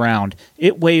somebody around,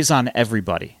 it weighs on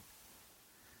everybody.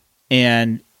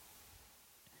 And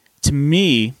to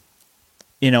me,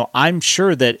 I'm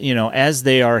sure that, as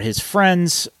they are his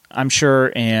friends, I'm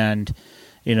sure, and,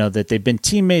 that they've been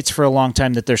teammates for a long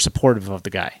time, that they're supportive of the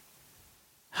guy.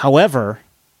 However,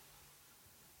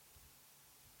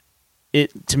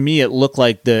 to me, it looked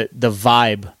like the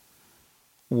vibe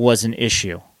was an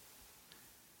issue.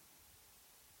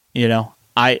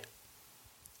 And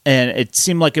it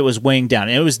seemed like it was weighing down.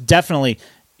 And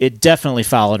it definitely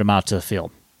followed him out to the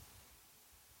field.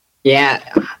 Yeah,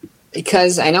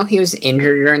 because I know he was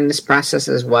injured during this process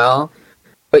as well.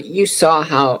 but you saw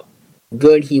how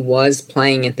good he was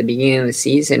playing at the beginning of the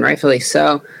season, rightfully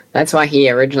so. That's why he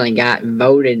originally got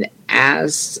voted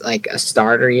as like a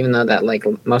starter, even though that like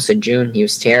most of June he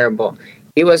was terrible.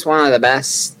 He was one of the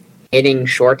best hitting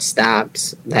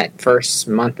shortstops that first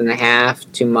month and a half,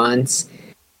 2 months.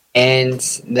 And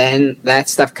then that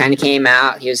stuff kind of came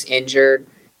out. He was injured,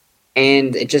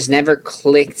 and it just never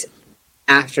clicked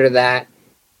after that.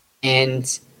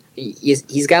 And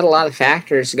he's got a lot of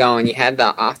factors going. You had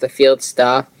the off the field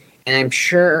stuff, and I'm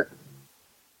sure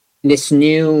this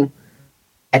new,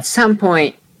 at some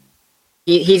point,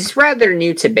 he's rather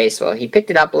new to baseball. He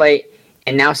picked it up late,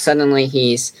 and now suddenly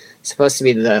he's supposed to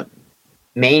be the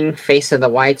main face of the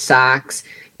White Sox.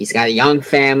 He's got a young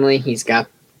family. He's got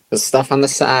the stuff on the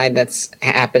side that's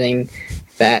happening,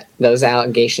 that those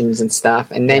allegations and stuff.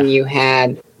 And then you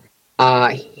had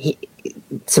he,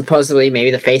 supposedly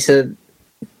maybe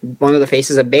one of the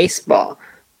faces of baseball.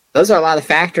 Those are a lot of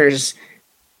factors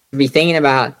to be thinking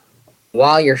about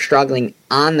while you're struggling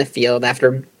on the field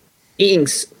after being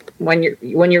when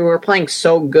you were playing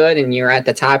so good and you're at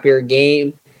the top of your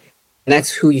game. And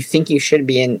that's who you think you should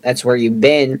be, and that's where you've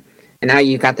been. And now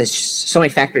you've got this so many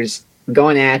factors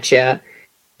going at you,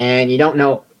 and you don't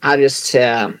know how just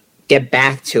to get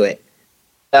back to it.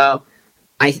 So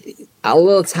a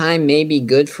little time may be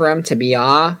good for him to be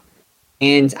off,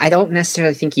 and I don't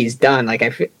necessarily think he's done. Like,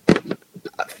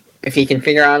 if he can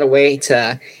figure out a way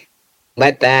to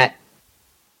let that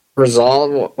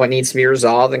resolve what needs to be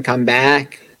resolved and come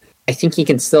back, I think he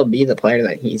can still be the player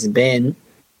that he's been.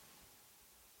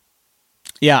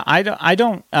 Yeah, I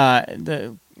don't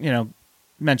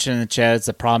mention in the chat it's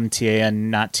the problem TAN,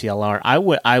 not TLR.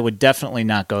 I would definitely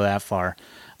not go that far.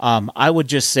 I would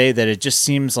just say that it just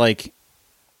seems like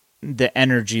the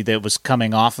energy that was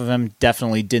coming off of him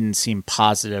definitely didn't seem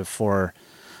positive for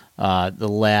the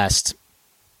last,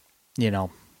 2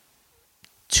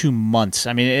 months.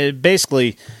 I mean,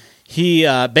 basically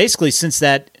since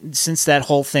that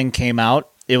whole thing came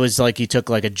out, it was like he took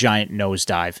like a giant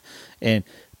nosedive and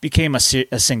became a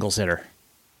singles hitter.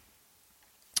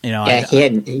 He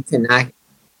cannot.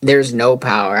 There's no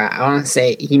power. I want to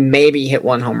say he maybe hit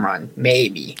one home run,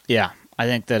 maybe. Yeah, I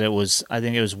think it was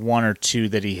one or two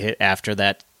that he hit after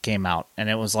that came out, and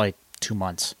it was like 2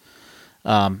 months.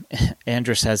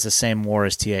 Andrus has the same WAR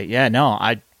as TA. Yeah, no,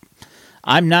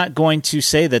 I'm not going to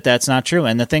say that that's not true.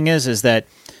 And the thing is that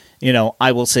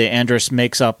I will say Andrus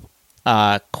makes up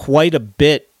quite a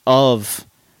bit of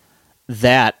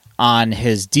that on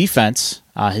his defense.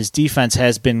 His defense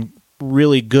has been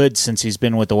really good since he's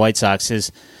been with the White Sox.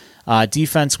 His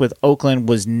defense with Oakland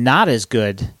was not as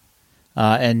good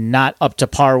and not up to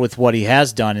par with what he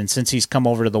has done. And since he's come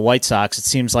over to the White Sox, it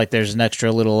seems like there's an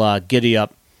extra little giddy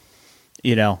up,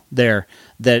 there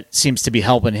that seems to be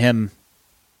helping him,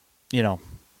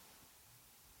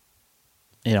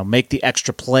 make the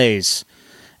extra plays.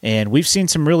 And we've seen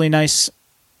some really nice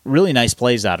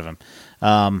plays out of him.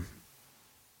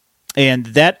 And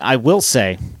that, I will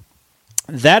say,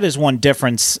 that is one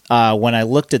difference when I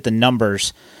looked at the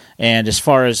numbers and as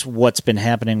far as what's been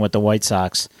happening with the White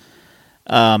Sox.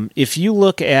 If you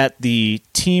look at the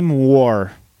team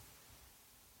WAR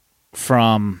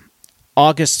from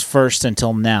August 1st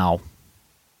until now,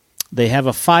 they have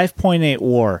a 5.8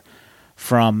 WAR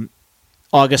from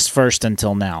August 1st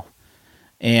until now.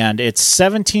 And it's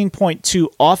 17.2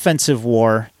 offensive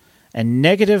WAR and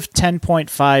negative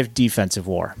 10.5 defensive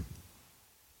WAR,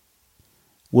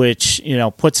 which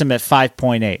puts him at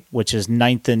 5.8, which is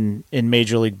ninth in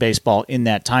Major League Baseball in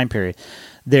that time period.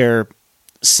 Their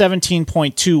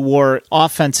 17.2 WAR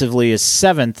offensively is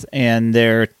 7th, and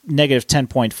their negative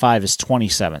 10.5 is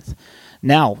 27th.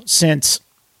 Now, since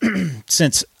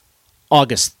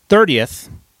August 30th,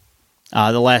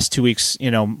 the last 2 weeks,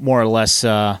 more or less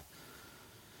the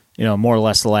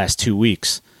last 2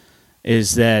 weeks,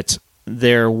 is that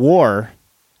their WAR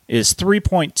is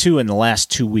 3.2 in the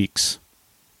last 2 weeks.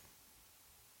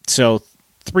 So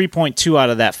 3.2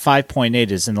 out of that 5.8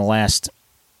 is in the last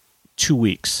 2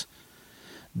 weeks.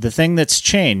 The thing that's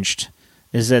changed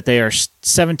is that they are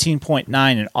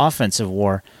 17.9 in offensive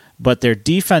WAR, but their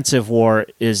defensive WAR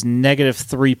is negative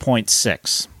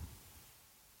 3.6.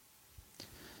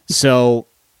 So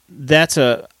that's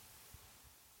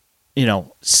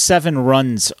 7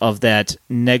 runs of that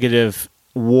negative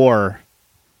WAR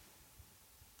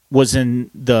was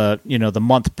in the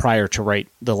month prior to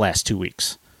the last 2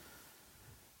 weeks.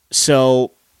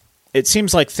 So it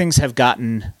seems like things have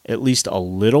gotten at least a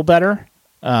little better.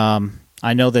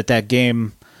 I know that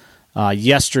game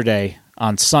yesterday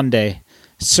on Sunday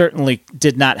certainly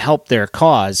did not help their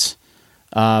cause,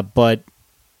 but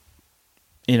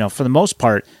for the most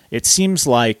part, it seems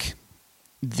like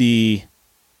the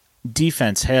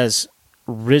defense has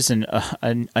risen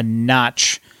a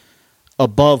notch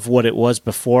above what it was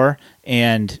before,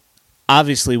 and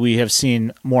obviously we have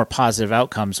seen more positive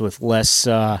outcomes with less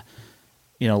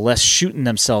less shooting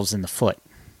themselves in the foot.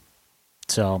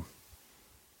 So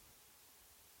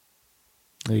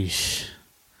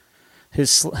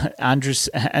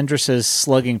Andrus's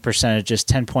slugging percentage is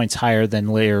 10 points higher than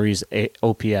Larry's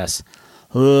OPS.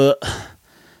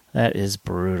 That is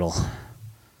brutal.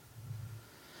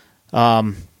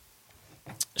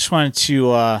 Just wanted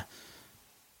to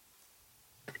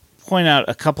point out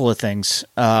a couple of things.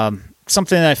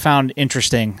 Something that I found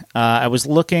interesting. I was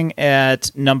looking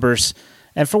at numbers,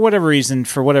 and for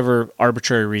whatever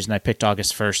arbitrary reason, I picked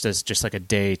August 1st as just like a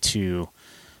day to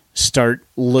start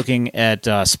looking at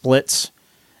splits.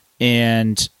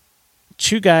 And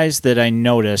two guys that I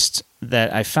noticed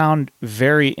that I found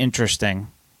very interesting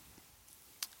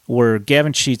were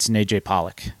Gavin Sheets and AJ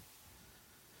Pollock.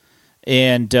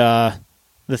 And the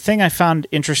thing I found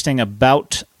interesting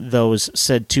about those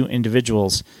said two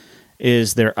individuals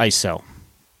is their ISO,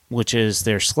 which is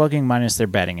their slugging minus their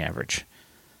batting average.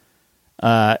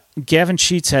 Gavin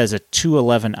Sheets has a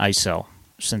 211 ISO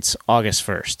since August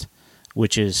 1st,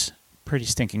 which is pretty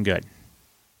stinking good.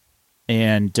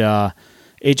 And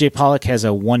AJ Pollock has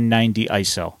a 190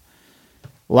 ISO.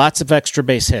 Lots of extra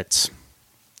base hits.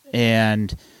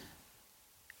 And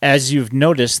as you've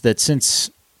noticed that since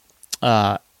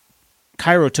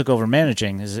Cairo took over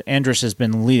managing, Andrus has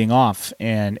been leading off,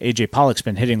 and AJ Pollock's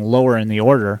been hitting lower in the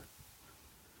order.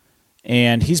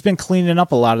 And he's been cleaning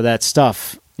up a lot of that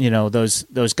stuff.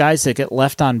 Those guys that get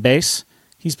left on base,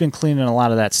 he's been cleaning a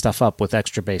lot of that stuff up with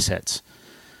extra base hits.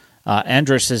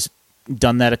 Andrus has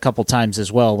done that a couple times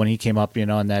as well when he came up,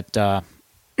 in that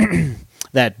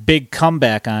that big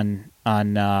comeback on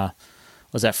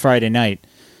was that Friday night.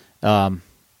 Some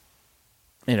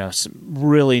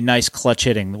really nice clutch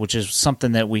hitting, which is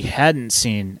something that we hadn't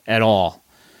seen at all.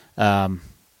 I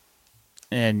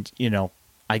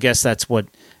guess that's what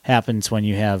happens when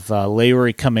you have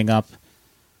Leury coming up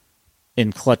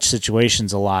in clutch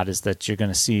situations a lot, is that you're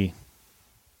going to see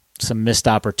some missed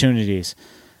opportunities.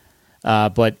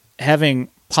 But having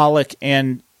Pollock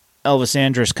and Elvis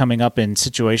Andrus coming up in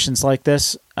situations like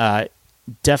this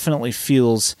definitely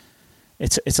feels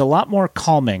it's a lot more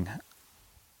calming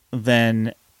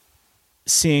than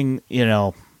seeing,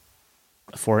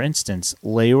 for instance,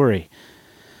 Leury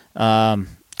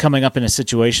coming up in a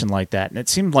situation like that. And it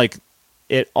seemed like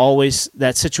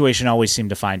that situation always seemed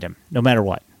to find him, no matter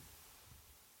what.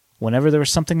 Whenever there was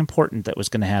something important that was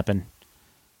going to happen,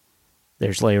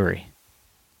 there's Leury.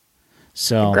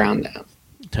 So ground out.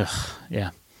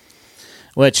 Yeah.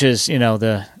 Which is,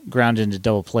 the ground into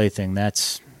double play thing.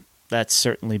 That's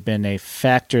certainly been a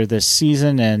factor this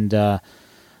season. And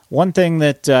one thing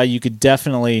that you could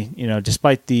definitely,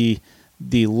 despite the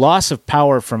loss of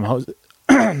power from Jose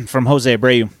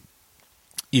Abreu,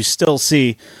 you still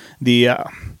see the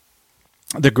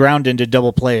ground into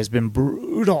double play has been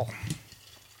brutal.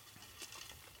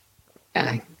 Yeah.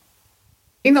 I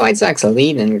think the White Sox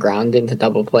lead in ground into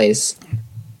double plays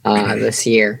this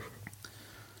year.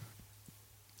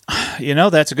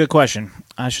 That's a good question.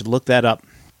 I should look that up.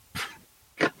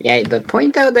 Yeah, the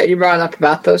point, though, that you brought up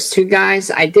about those two guys,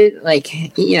 I did,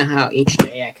 how each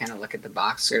day I kind of look at the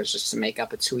box scores just to make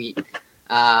up a tweet.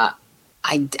 I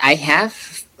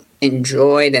have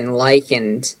enjoyed and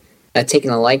likened, taken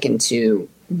a liking to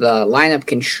the lineup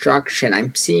construction.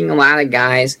 I'm seeing a lot of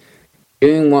guys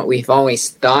doing what we've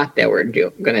always thought they were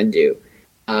going to do.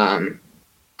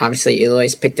 Obviously,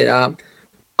 Eloy's picked it up.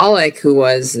 Pollock, who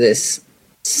was this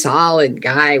solid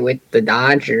guy with the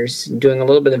Dodgers, doing a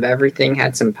little bit of everything,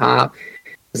 had some pop,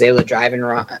 was able to drive and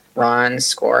run,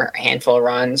 score a handful of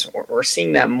runs. We're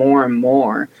seeing that more and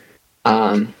more.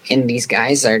 And these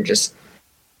guys are just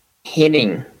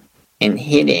hitting and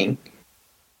hitting.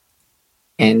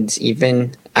 And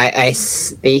even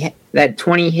that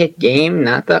 20-hit game,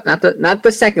 not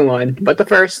the second one, but the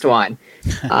first one,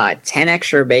 10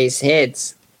 extra base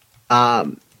hits.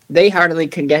 They hardly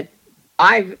could get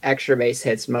 5 extra base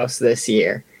hits most of this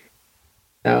year.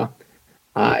 So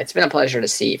it's been a pleasure to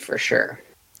see for sure.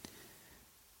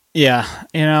 Yeah,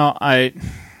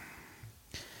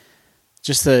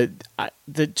 just the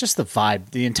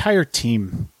vibe, the entire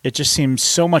team, it just seems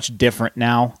so much different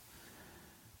now.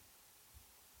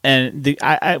 And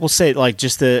I will say,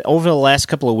 over the last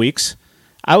couple of weeks,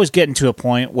 I was getting to a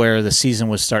point where the season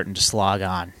was starting to slog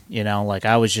on.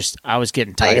 I was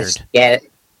getting tired. Yeah,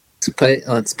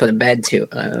 let's put it to bed too.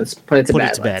 Let's put it to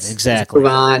bed. Exactly.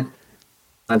 Let's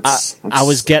move on. I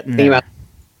was getting there.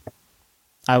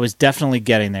 I was definitely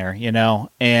getting there,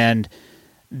 and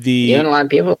You and a lot of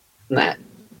people in that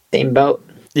same boat.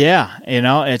 yeah,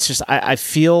 it's just I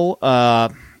feel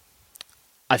a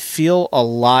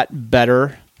lot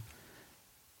better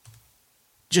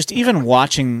just even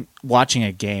watching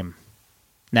a game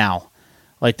now.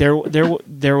 Like there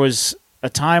was a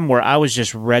time where I was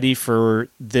just ready for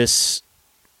this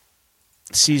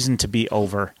season to be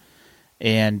over,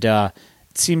 and it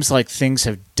seems like things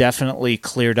have definitely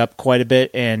cleared up quite a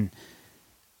bit, and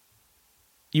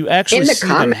you actually see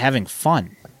them having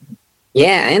fun.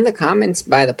 Yeah, in the comments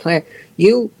by the player,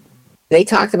 they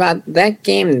talked about that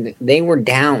game. They were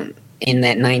down in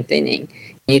that ninth inning.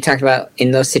 And you talked about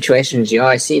in those situations, you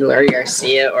always see Larry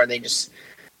Garcia, or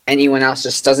anyone else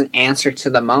just doesn't answer to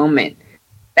the moment.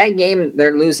 That game,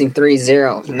 they're losing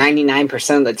 3-0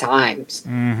 99% of the times.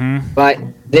 Mm-hmm. But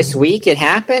this week it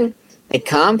happened. They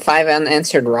come, 5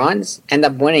 unanswered runs, end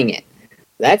up winning it.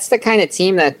 That's the kind of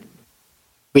team that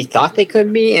we thought they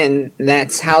could be, and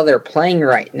that's how they're playing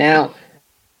right now.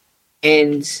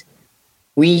 And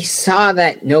we saw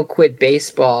that no-quit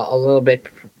baseball a little bit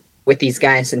with these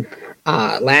guys in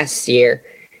last year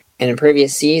and in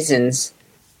previous seasons.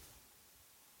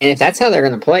 And if that's how they're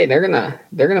going to play, they're gonna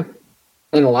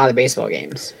win a lot of baseball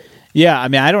games. Yeah, I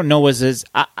mean, I don't know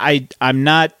I'm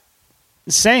not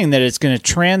saying that it's going to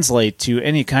translate to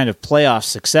any kind of playoff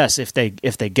success if they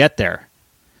get there.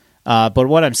 But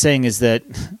what I'm saying is that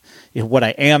what I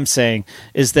am saying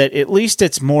is that at least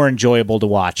it's more enjoyable to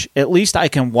watch. At least I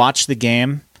can watch the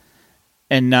game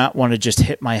and not want to just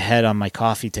hit my head on my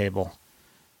coffee table,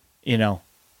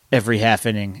 every half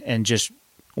inning and just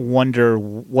wonder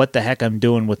what the heck I'm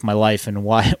doing with my life and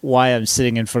why I'm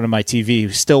sitting in front of my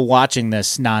TV still watching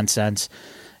this nonsense.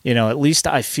 At least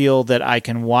I feel that I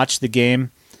can watch the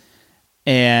game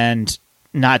and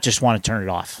not just want to turn it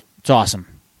off. It's awesome.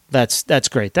 That's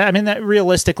great. That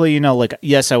realistically,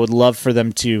 yes, I would love for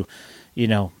them to,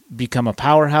 become a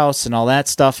powerhouse and all that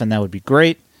stuff, and that would be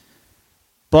great.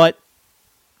 But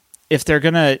if they're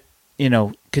going to,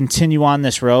 continue on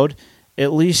this road,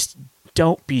 at least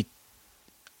don't be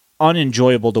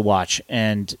unenjoyable to watch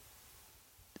and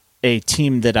a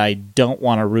team that I don't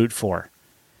want to root for.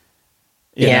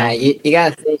 You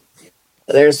got to think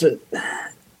there's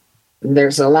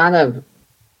a lot of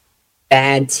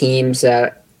bad teams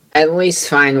that at least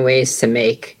find ways to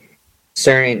make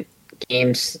certain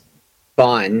games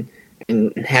fun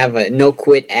and have a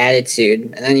no-quit attitude.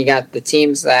 And then you got the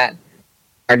teams that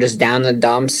are just down the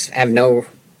dumps, have no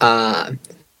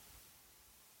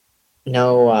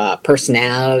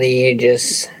personality.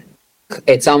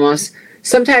 It's almost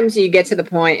sometimes you get to the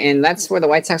point, and that's where the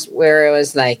White Sox, where it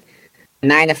was like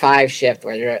 9 to 5 shift,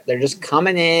 where they're just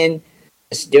coming in,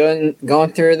 just going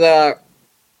through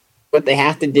what they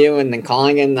have to do, and then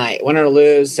calling it a night. Win or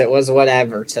lose, it was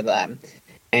whatever to them,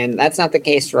 and that's not the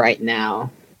case right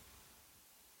now.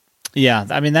 Yeah,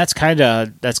 that's kind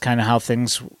of how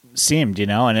things seemed,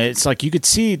 and it's like you could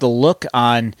see the look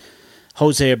on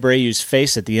Jose Abreu's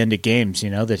face at the end of games,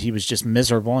 that he was just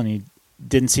miserable and he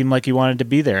didn't seem like he wanted to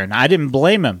be there. And I didn't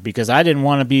blame him because I didn't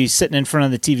want to be sitting in front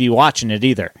of the TV watching it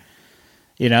either.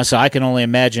 So I can only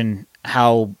imagine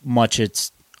how much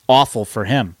it's awful for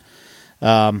him.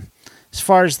 As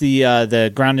far as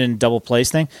the ground in double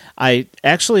plays thing, I'm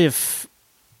actually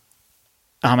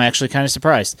kind of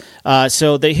surprised.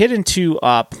 So they hit into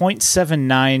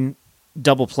 0.79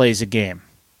 double plays a game,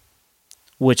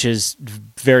 which is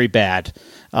very bad.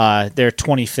 They're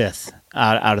 25th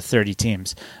out of 30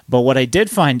 teams. But what I did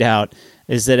find out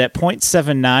is that at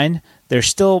 0.79, they're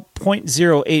still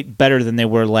 0.08 better than they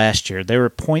were last year. They were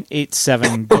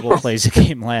 0.87 double plays a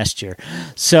game last year.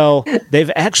 So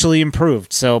they've actually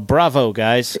improved. So bravo,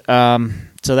 guys.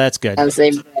 So that's good. As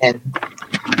they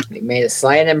made a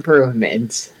slight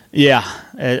improvement. Yeah.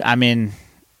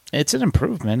 It's an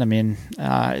improvement.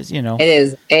 It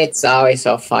is. It's always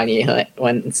so funny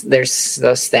when there's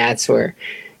those stats where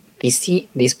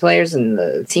these players and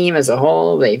the team as a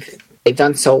whole, they've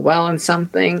done so well in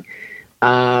something,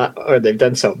 or they've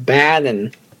done so bad,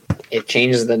 and it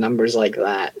changes the numbers like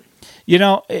that.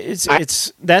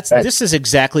 This is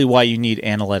exactly why you need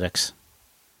analytics,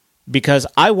 because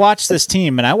I watch this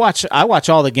team and I watch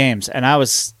all the games, and I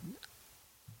was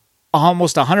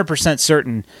almost 100%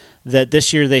 certain that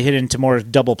this year they hit into more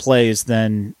double plays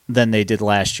than they did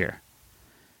last year.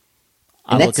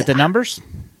 I look at the numbers.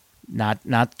 Not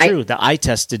true. The eye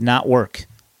test did not work.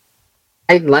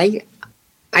 I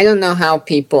don't know how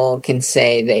people can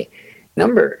say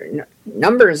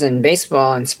numbers in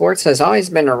baseball and sports has always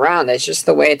been around. It's just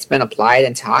the way it's been applied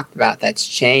and talked about that's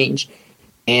changed.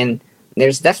 And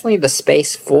there's definitely the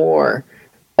space for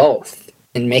both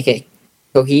and make it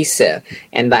cohesive.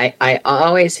 And I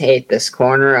always hate this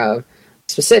corner of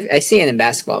specific. I see it in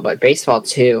basketball, but baseball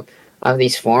too. Of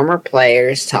these former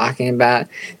players talking about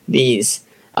these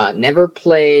never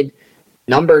played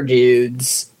number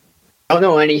dudes, don't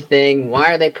know anything.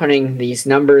 Why are they putting these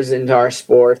numbers into our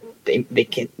sport? They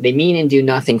mean and do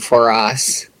nothing for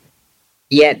us.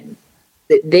 Yet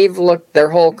they've looked their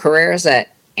whole careers at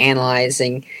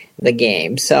analyzing the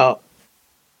game. So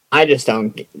I just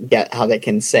don't get how they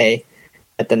can say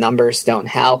that the numbers don't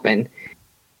help, and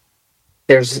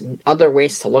there's other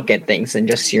ways to look at things than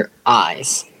just your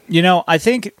eyes. I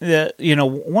think that,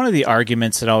 one of the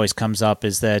arguments that always comes up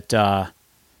is that,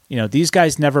 these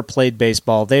guys never played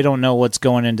baseball. They don't know what's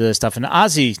going into this stuff. And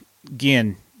Ozzie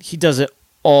Guillen, he does it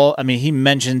all. I mean, he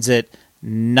mentions it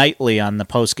nightly on the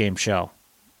post-game show,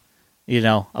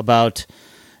 about,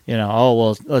 oh,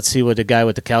 well, let's see what the guy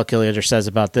with the calculator says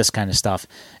about this kind of stuff.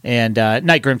 And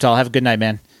night, Grimtall. Have a good night,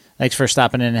 man. Thanks for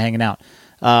stopping in and hanging out.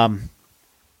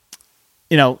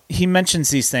 He mentions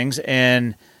these things,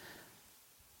 and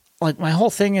like my whole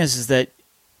thing is that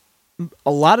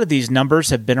a lot of these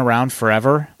numbers have been around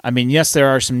forever. I mean, yes, there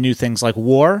are some new things like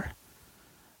WAR.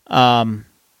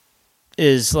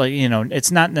 Is like,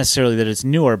 it's not necessarily that it's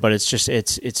newer, but it's just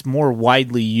it's more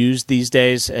widely used these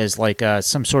days as like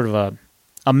some sort of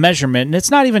a measurement, and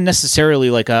it's not even necessarily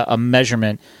like a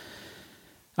measurement.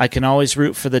 I can always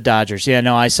root for the Dodgers. Yeah,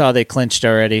 no, I saw they clinched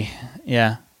already.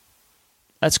 Yeah,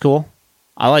 that's cool.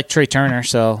 I like Trey Turner,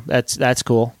 so that's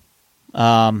cool.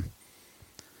 And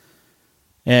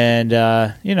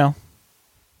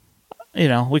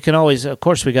we can always, of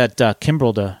course, we got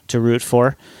Kimbrel to root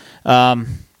for.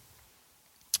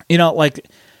 Like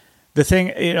the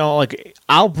thing, like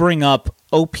I'll bring up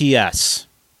OPS,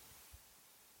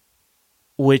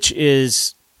 which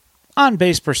is on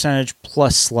base percentage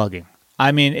plus slugging.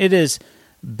 I mean, it is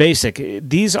basic.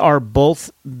 These are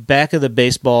both back of the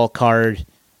baseball card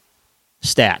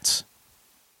stats,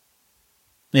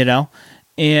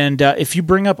 And if you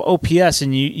bring up OPS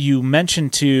and you mention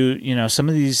to some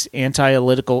of these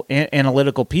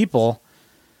analytical people,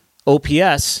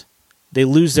 OPS, they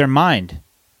lose their mind,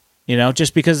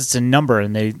 just because it's a number,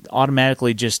 and they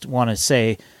automatically just want to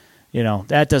say,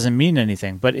 that doesn't mean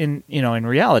anything. But in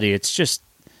reality, it's just,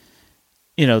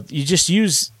 you just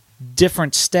use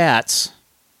different stats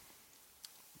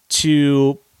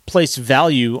to place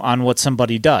value on what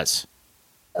somebody does.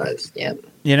 Yeah.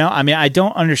 I mean, I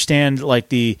don't understand like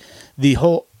the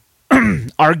whole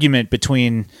argument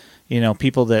between,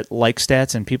 people that like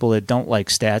stats and people that don't like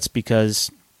stats, because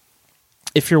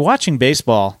if you're watching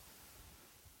baseball,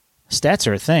 stats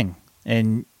are a thing,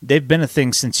 and they've been a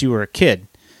thing since you were a kid,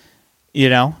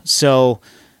 So,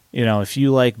 if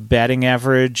you like batting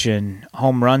average and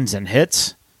home runs and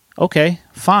hits, okay,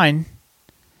 fine.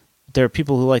 There are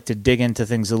people who like to dig into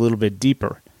things a little bit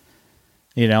deeper.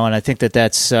 And I think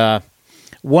that's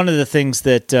one of the things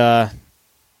that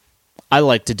I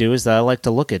like to do is that I like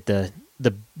to look at the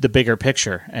bigger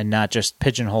picture and not just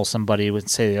pigeonhole somebody and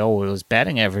say, oh, his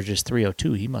batting average is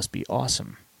 302. He must be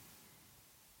awesome.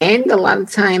 And a lot of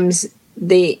times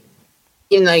you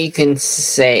can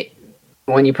say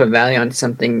when you put value on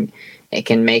something, it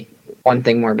can make one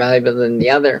thing more valuable than the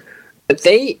other. But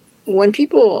when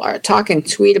people are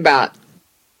tweet about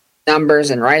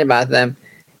numbers and write about them,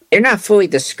 they're not fully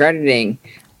discrediting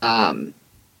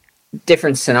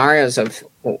different scenarios of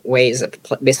ways of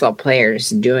baseball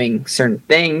players doing certain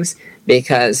things,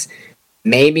 because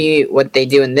maybe what they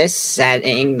do in this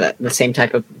setting, the same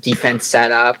type of defense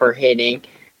setup or hitting,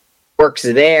 works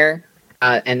there,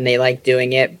 and they like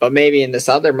doing it, but maybe in this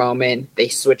other moment, they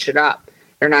switch it up.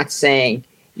 They're not saying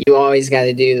you always got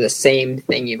to do the same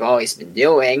thing you've always been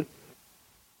doing.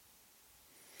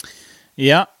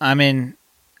 Yeah, I mean,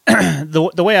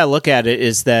 the way I look at it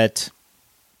is that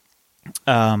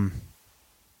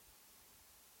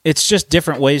it's just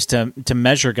different ways to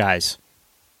measure guys,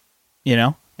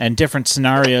 and different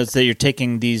scenarios that you're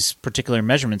taking these particular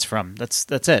measurements from.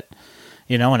 That's it,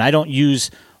 and I don't use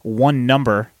one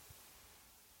number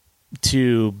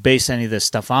to base any of this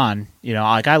stuff on.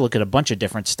 Like I look at a bunch of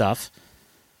different stuff.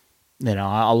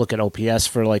 I'll look at OPS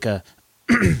for like a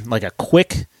like a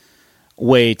quick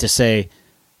way to say,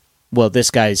 well,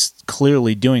 this guy's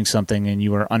clearly doing something and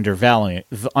you are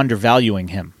undervaluing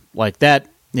him. Like that,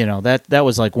 that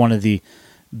was like one of the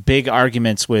big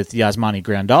arguments with Yasmani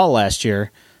Grandal last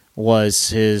year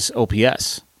was his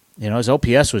OPS. His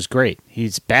OPS was great.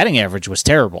 His batting average was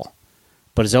terrible,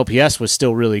 but his OPS was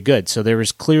still really good. So there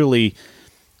was clearly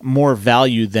more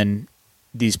value than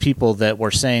these people that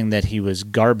were saying that he was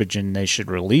garbage and they should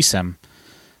release him.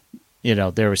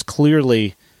 There was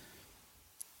clearly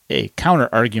a counter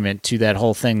argument to that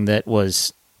whole thing that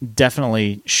was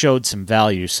definitely showed some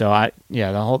value. So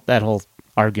that whole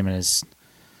argument is,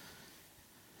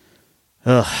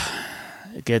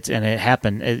 it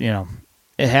happened.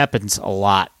 It happens a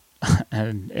lot,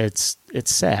 and it's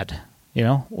sad.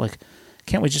 Like,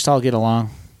 can't we just all get along?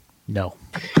 No,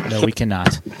 we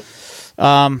cannot.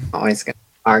 Always gonna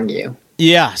argue.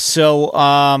 Yeah. So,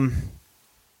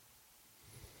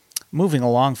 moving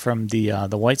along from the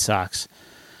White Sox,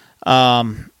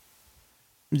 the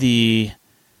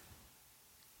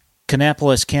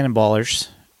Kannapolis Cannonballers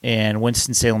and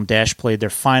Winston-Salem Dash played their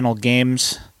final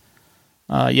games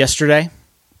yesterday,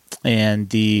 and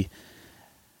the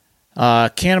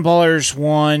Cannonballers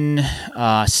won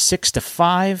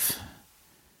 6-5,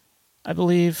 I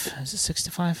believe. Is it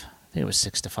 6-5? I think it was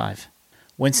 6-5.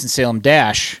 Winston-Salem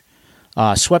Dash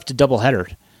swept a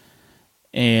doubleheader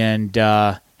and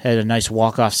had a nice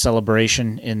walk-off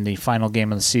celebration in the final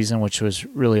game of the season, which was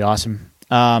really awesome.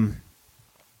 I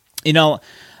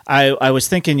was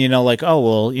thinking,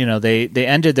 they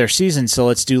ended their season, so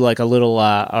let's do like a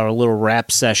little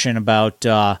rap session about,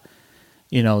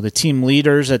 the team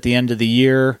leaders at the end of the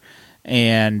year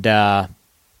and,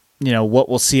 what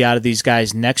we'll see out of these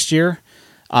guys next year.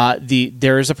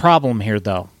 There is a problem here,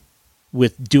 though,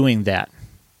 with doing that.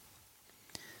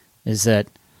 Is that,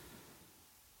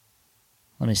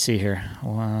 let me see here.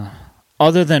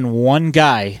 Other than one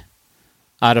guy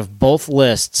out of both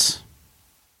lists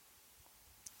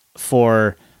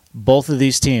for both of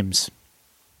these teams,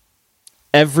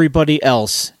 everybody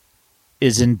else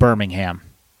is in Birmingham.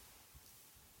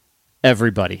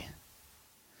 Everybody.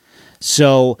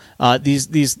 So these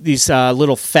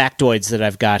little factoids that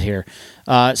I've got here.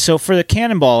 So for the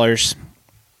Cannonballers,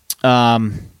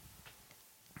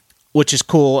 which is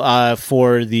cool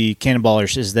for the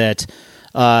Cannonballers, is that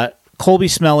Colby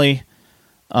Smelly,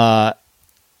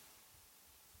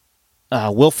 Wilfred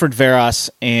Veras,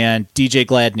 and DJ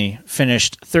Gladney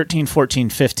finished 13, 14,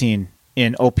 15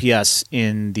 in OPS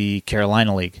in the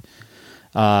Carolina League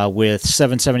with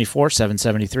 774,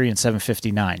 773, and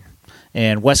 759.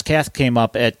 And Wes Kath came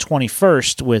up at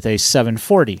 21st with a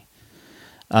 740.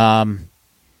 And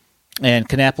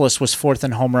Kannapolis was fourth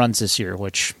in home runs this year,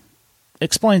 which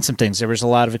explains some things. There was a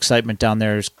lot of excitement down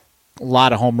there. There's a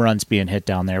lot of home runs being hit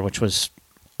down there, which was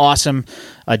awesome.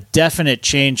 A definite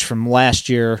change from last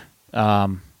year, where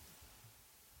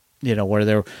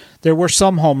there were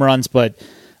some home runs, but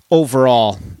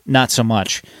overall, not so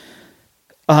much.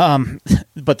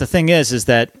 But the thing is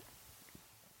that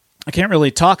I can't really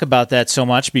talk about that so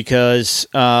much because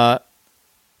Colby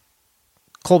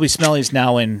Smelly's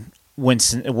now in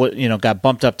Winston, got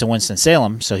bumped up to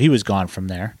Winston-Salem, so he was gone from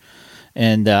there.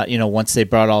 And once they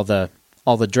brought all the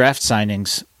draft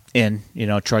signings in,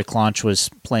 Troy Claunch was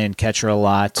playing catcher a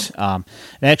lot. And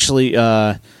actually,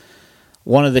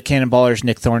 one of the Cannonballers,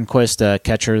 Nick Thornquist, a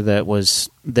catcher that was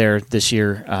there this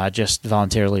year, just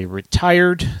voluntarily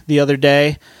retired the other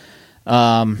day.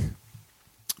 But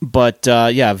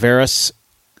Veras,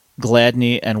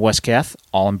 Gladney, and Wes Kath,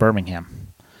 all in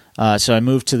Birmingham. So I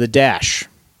moved to the Dash.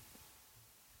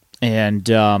 And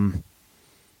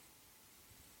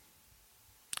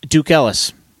Duke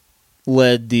Ellis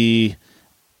led the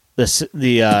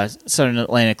Southern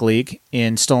Atlantic League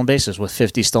in stolen bases with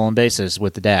 50 stolen bases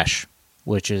with the Dash,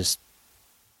 which is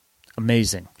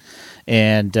amazing.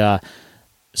 And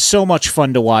so much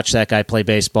fun to watch that guy play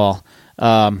baseball.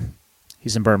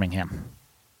 He's in Birmingham,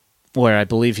 where I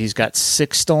believe he's got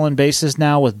 6 stolen bases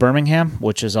now with Birmingham,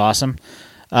 which is awesome.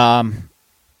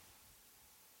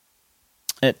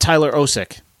 Tyler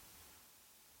Osick,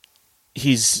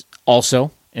 he's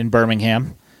also in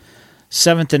Birmingham,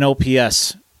 7th in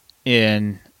OPS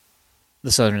in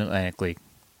the Southern Atlantic League.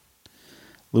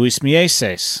 Luis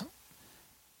Mieses,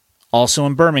 also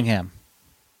in Birmingham,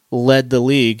 led the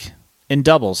league in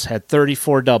doubles, had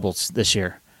 34 doubles this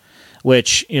year,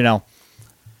 which,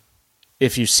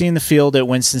 if you've seen the field at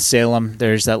Winston-Salem,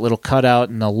 there's that little cutout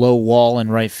and the low wall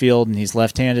in right field, and he's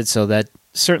left-handed, so that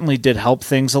certainly did help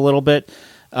things a little bit.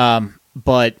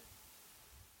 But,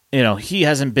 he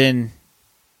hasn't been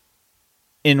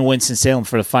in Winston-Salem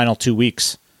for the final 2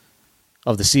 weeks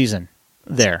of the season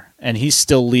there, and he's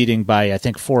still leading by, I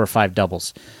think, 4 or 5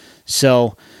 doubles.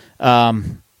 So, he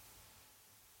had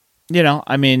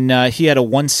a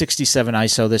 167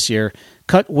 ISO this year,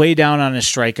 cut way down on his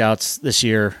strikeouts this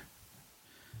year,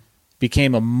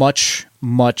 became a much,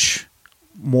 much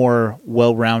more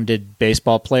well-rounded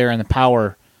baseball player, and the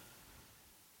power,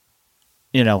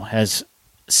 has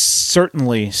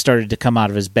certainly started to come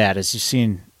out of his bat. As you've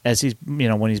seen, as he's,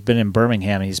 when he's been in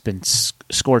Birmingham, he's been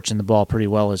scorching the ball pretty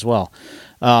well as well.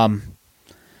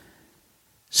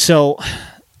 So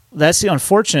that's the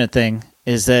unfortunate thing,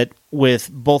 is that with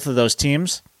both of those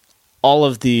teams, all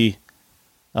of the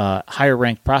higher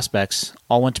ranked prospects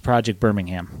all went to Project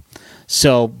Birmingham.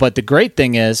 So, but the great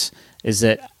thing is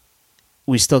that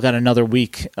we still got another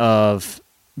week of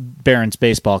Barons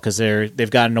baseball, because they've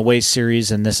got an away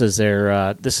series, and this is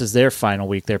their final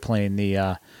week. They're playing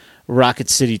the Rocket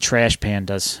City Trash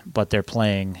Pandas, but they're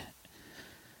playing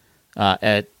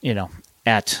as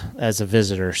a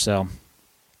visitor. So,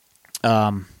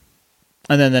 and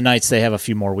then the Knights, they have a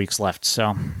few more weeks left.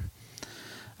 So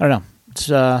I don't know. It's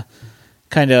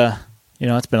kind of,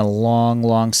 it's been a long,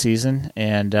 long season,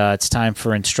 and it's time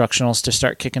for instructionals to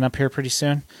start kicking up here pretty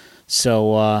soon.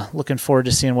 So looking forward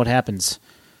to seeing what happens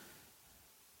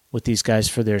with these guys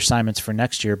for their assignments for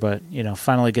next year. But,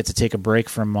 finally get to take a break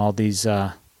from all these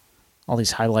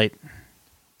highlight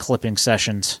clipping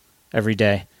sessions every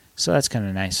day. So that's kind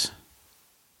of nice.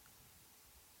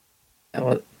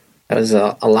 That was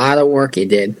a lot of work you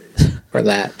did for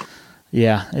that.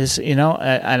 Yeah,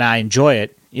 and I enjoy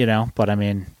it, but I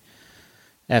mean,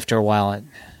 after a while it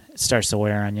starts to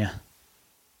wear on you.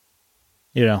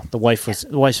 The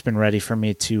wife's been ready for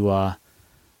me to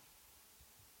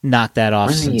knock that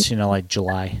off since, like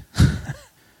July.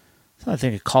 So I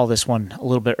think I'd call this one a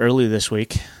little bit early this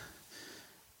week.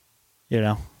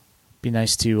 Be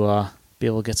nice to be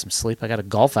able to get some sleep. I got a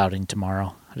golf outing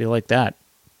tomorrow. How do you like that?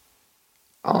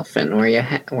 Golfing? Where you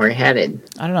headed?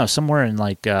 I don't know, somewhere in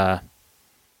like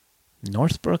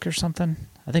Northbrook or something.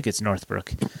 I think it's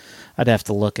Northbrook. I'd have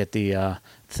to look at the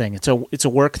thing. It's a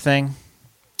work thing.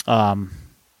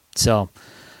 So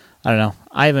I don't know.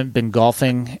 I haven't been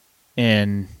golfing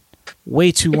in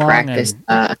way too long.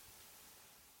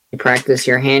 You practice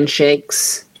your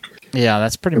handshakes. Yeah,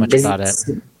 that's pretty much about it.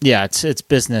 Yeah, it's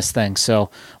business thing. So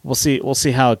we'll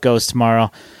see how it goes tomorrow.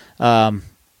 I'll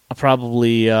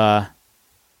probably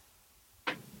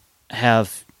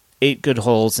have 8 good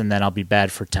holes, and then I'll be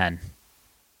bad for 10.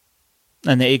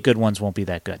 And the 8 good ones won't be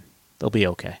that good. They'll be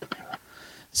okay.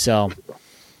 So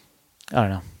I don't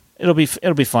know. It'll be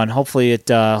fun. Hopefully it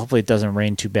doesn't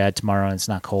rain too bad tomorrow, and it's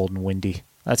not cold and windy.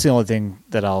 That's the only thing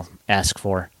that I'll ask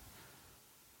for.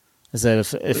 Is that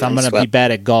if I'm going to be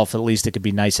bad at golf, at least it could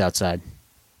be nice outside.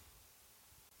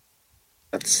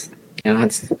 It's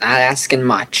not asking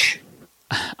much.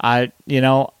 I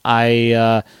know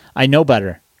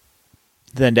better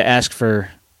than to ask for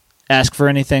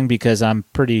anything, because I'm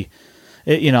pretty,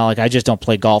 like I just don't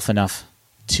play golf enough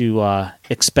to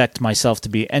expect myself to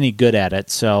be any good at it.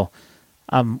 So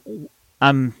I'm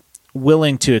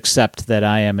willing to accept that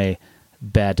I am a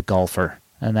bad golfer,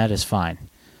 and that is fine.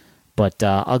 But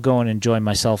I'll go and enjoy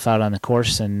myself out on the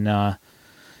course, and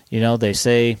they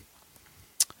say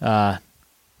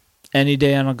any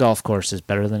day on a golf course is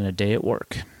better than a day at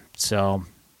work. So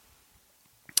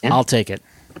yeah. I'll take it.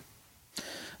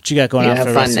 What you got going on for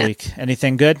the rest of the week?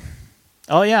 Anything good?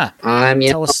 Oh yeah.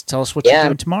 Tell us what you're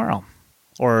doing tomorrow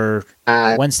or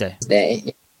Wednesday.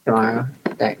 Tomorrow.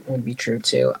 That would be true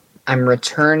too. I'm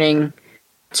returning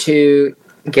to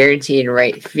guaranteed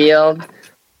right field.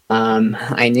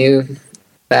 I knew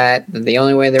that the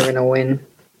only way they're going to win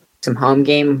some home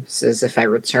games is if I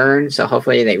return, so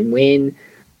hopefully they win.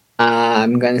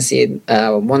 I'm going to see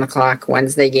a 1 o'clock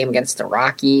Wednesday game against the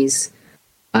Rockies.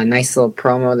 A nice little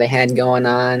promo they had going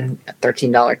on. A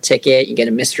 $13 ticket. You get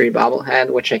a mystery bobblehead,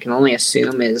 which I can only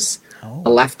assume is the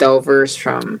leftovers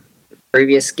from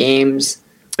previous games,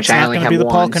 which I only have one. It's not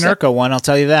going to be the Paul Konerko one, I'll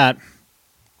tell you that.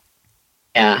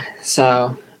 Yeah,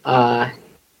 so I'm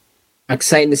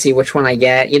excited to see which one I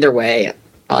get. Either way,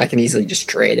 I can easily just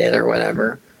trade it or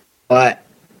whatever. But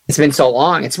it's been so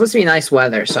long. It's supposed to be nice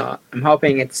weather, so I'm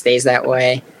hoping it stays that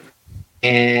way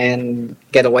and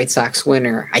get a White Sox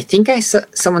winner. I think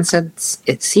someone said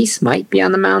Cease might be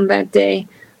on the mound that day.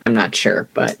 I'm not sure,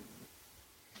 but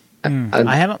I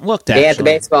haven't looked at it. Day at the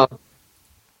baseball.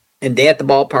 And day at the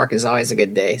ballpark is always a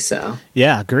good day, so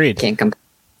yeah, agreed. Can't come.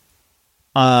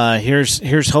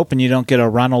 Here's hoping you don't get a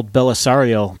Ronald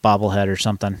Belisario bobblehead or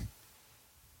something.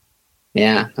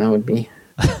 Yeah, that would be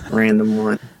a random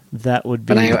one. That would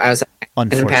be. But I was going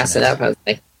to pass it up. I was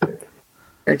like,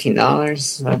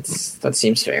 $13. That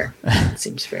seems fair. That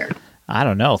seems fair. I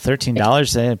don't know.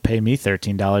 $13. They'd pay me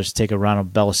 $13 to take a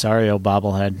Ronald Belisario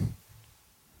bobblehead.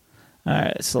 All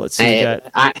right, so let's see.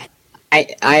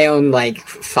 I own like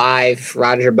 5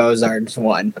 Roger Bozards.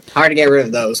 One hard to get rid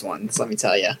of those ones. Let me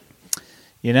tell you.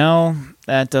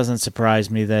 That doesn't surprise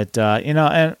me. That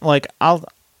and like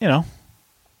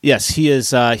yes, he is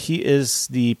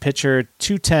the pitcher.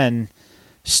 2:10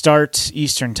 start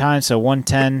Eastern time, so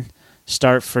 1:10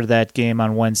 start for that game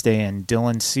on Wednesday. And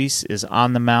Dylan Cease is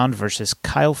on the mound versus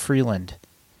Kyle Freeland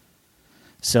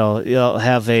So you'll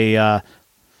have a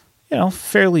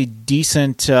fairly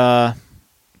decent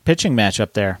pitching match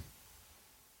up there.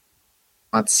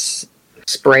 Let's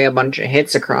spray a bunch of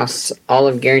hits across all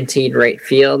of Guaranteed Rate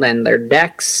Field and their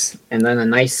decks, and then a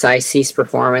nice size cease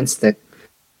performance to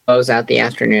close out the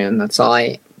afternoon. That's all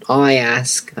I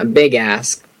ask. A big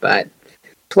ask, but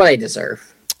it's what I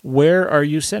deserve. Where are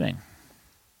you sitting?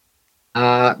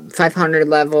 500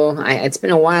 level. It's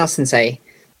been a while since I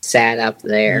sat up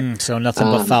there. So nothing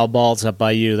but foul balls up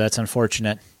by you. That's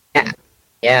unfortunate.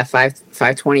 Yeah,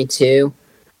 522.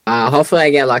 Hopefully I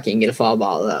get lucky and get a foul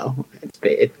ball, though.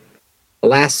 The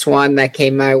last one that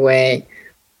came my way,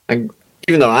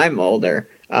 even though I'm older,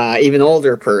 even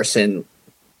older person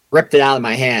ripped it out of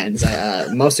my hands.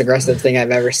 Most aggressive thing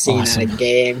I've ever seen in a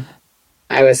game.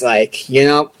 I was like,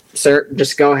 sir,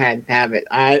 just go ahead and have it.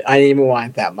 I didn't even want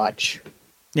it that much.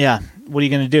 Yeah, what are you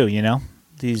going to do,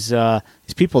 These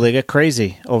people, they get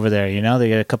crazy over there, They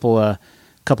get a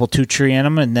couple two-tree in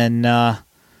them and then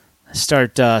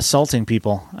start assaulting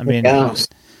people. I mean, I've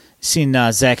seen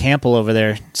Zach Hampel over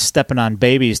there stepping on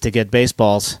babies to get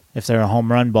baseballs if they're a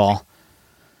home run ball.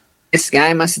 This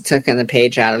guy must have taken a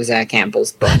page out of Zach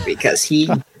Hampel's book because he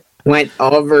went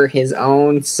over his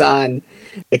own son.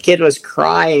 The kid was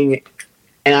crying,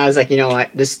 and I was like, you know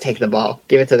what? Just take the ball.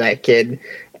 Give it to that kid.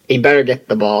 He better get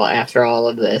the ball after all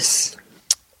of this.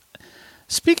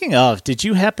 Speaking of, did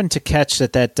you happen to catch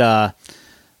that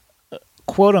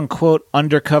quote-unquote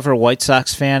undercover White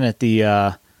Sox fan at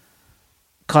the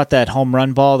caught that home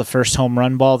run ball, the first home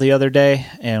run ball the other day,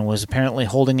 and was apparently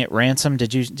holding it ransom?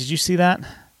 Did you see that?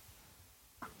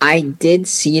 I did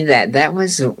see that. That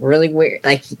was really weird.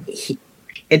 Like,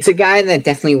 it's a guy that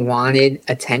definitely wanted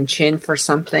attention for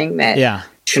something that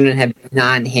shouldn't have been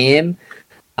on him.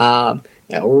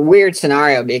 Weird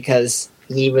scenario because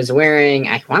he was wearing,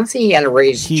 I want to say he had a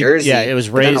Rays jersey. Yeah, it was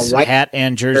Rays hat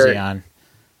and jersey on.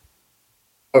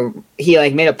 He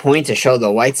made a point to show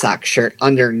the White Sox shirt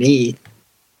underneath.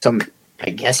 So I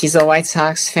guess he's a White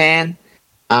Sox fan.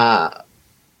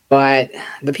 But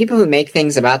the people who make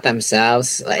things about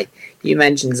themselves, like you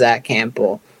mentioned Zach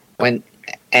Campbell, when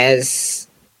as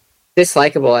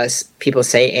dislikable as people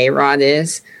say A-Rod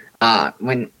is,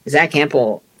 when Zach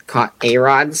Campbell caught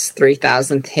A-Rod's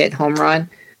 3,000th hit home run,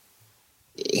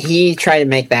 he tried to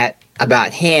make that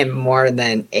about him more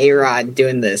than A-Rod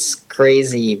doing this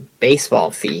crazy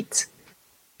baseball feat.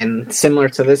 And similar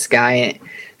to this guy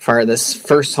for this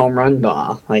first home run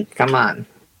ball. Like, come on.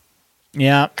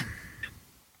 Yeah.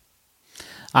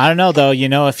 I don't know, though.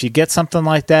 If you get something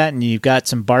like that and you've got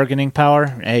some bargaining power,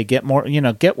 hey, get more,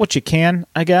 get what you can,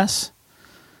 I guess.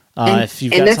 If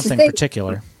you've got something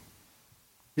particular.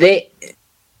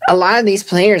 A lot of these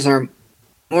players are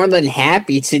more than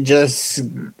happy to just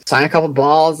sign a couple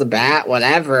balls, a bat,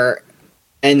 whatever,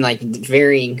 and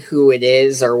varying who it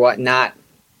is or whatnot,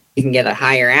 you can get a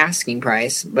higher asking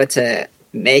price. But to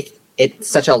make it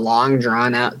such a long,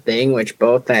 drawn-out thing, which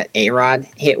both that A-Rod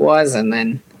hit was, and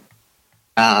then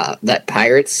that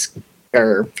Pirates,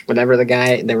 or whatever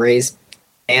the Rays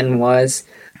fan was,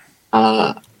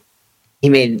 he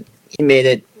made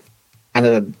it kind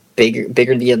of a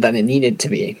bigger deal than it needed to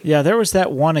be. Yeah, there was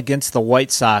that one against the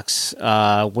White Sox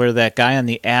where that guy on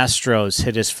the Astros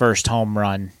hit his first home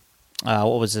run.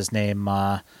 What was his name?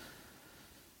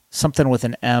 Something with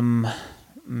an M.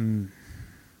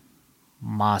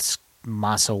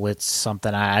 Mosowitz,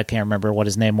 something. I can't remember what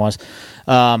his name was.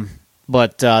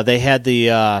 But they had the,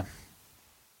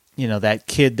 that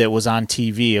kid that was on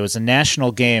TV. It was a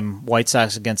national game, White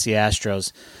Sox against the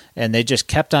Astros, and they just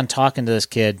kept on talking to this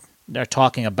kid. They're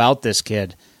talking about this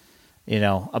kid,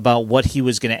 about what he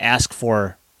was going to ask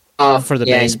for the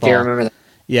baseball. I remember that.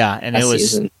 Yeah, and it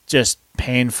was just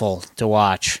painful to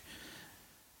watch.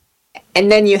 And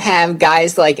then you have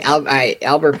guys like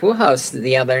Albert Pujols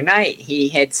the other night. He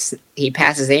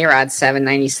passes A-Rod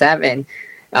 797.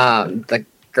 The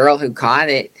girl who caught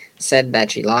it said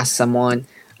that she lost someone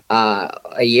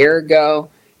a year ago.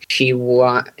 She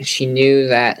knew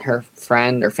that her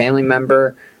friend or family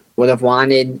member would have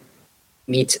wanted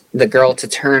the girl to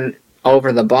turn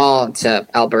over the ball to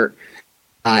Albert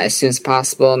as soon as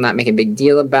possible, not make a big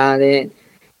deal about it.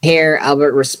 Here,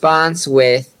 Albert responds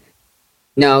with,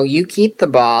 "No, you keep the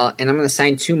ball, and I'm going to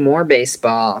sign 2 more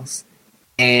baseballs,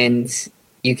 and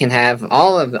you can have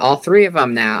all 3 of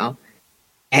them now."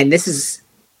 And this is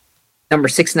number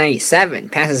 697,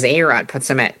 passes A-Rod, puts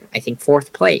him at, I think,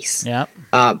 4th place. Yeah,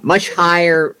 much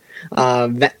higher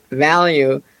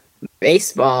value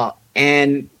baseball,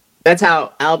 and that's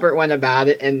how Albert went about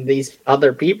it, and these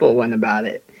other people went about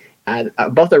it.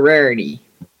 Both a rarity.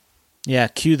 Yeah,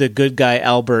 cue the good guy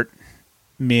Albert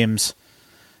memes.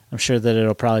 I'm sure that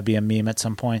it'll probably be a meme at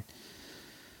some point.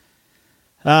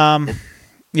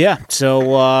 Yeah, so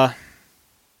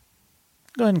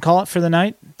go ahead and call it for the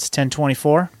night. It's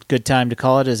 10:24. Good time to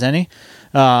call it as any.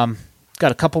 Got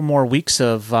a couple more weeks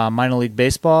of minor league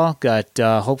baseball. Got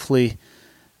hopefully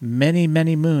many,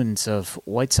 many moons of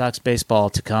White Sox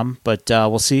baseball to come. But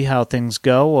we'll see how things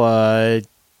go.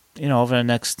 Over the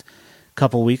next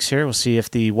couple weeks here, we'll see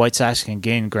if the White Sox can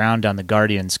gain ground on the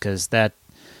Guardians, because that,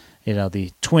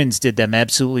 the Twins did them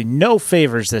absolutely no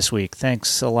favors this week.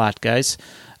 Thanks a lot, guys.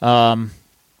 So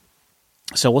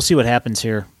we'll see what happens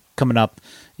here coming up,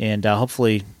 and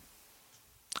hopefully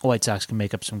White Sox can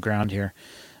make up some ground here.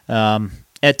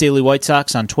 At Daily White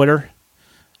Sox on Twitter,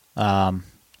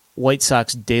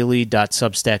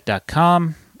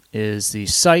 whitesoxdaily.substack.com is the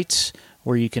site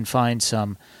where you can find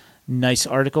some nice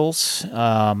articles.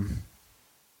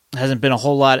 Hasn't been a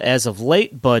whole lot as of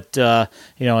late, but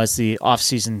as the off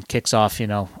season kicks off,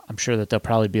 I'm sure that there'll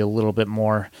probably be a little bit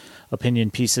more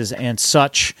opinion pieces and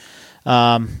such.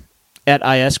 At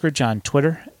iEskridge on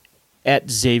Twitter, at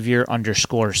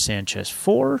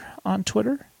Xavier_Sanchez4 on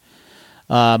Twitter.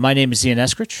 My name is Ian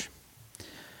Eskridge.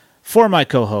 For my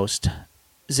co-host,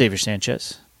 Xavier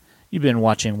Sanchez, you've been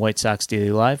watching White Sox Daily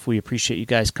Live. We appreciate you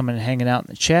guys coming and hanging out in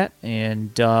the chat,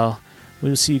 and we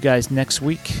will see you guys next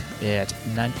week at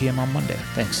 9 p.m. on Monday.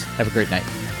 Thanks. Have a great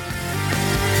night.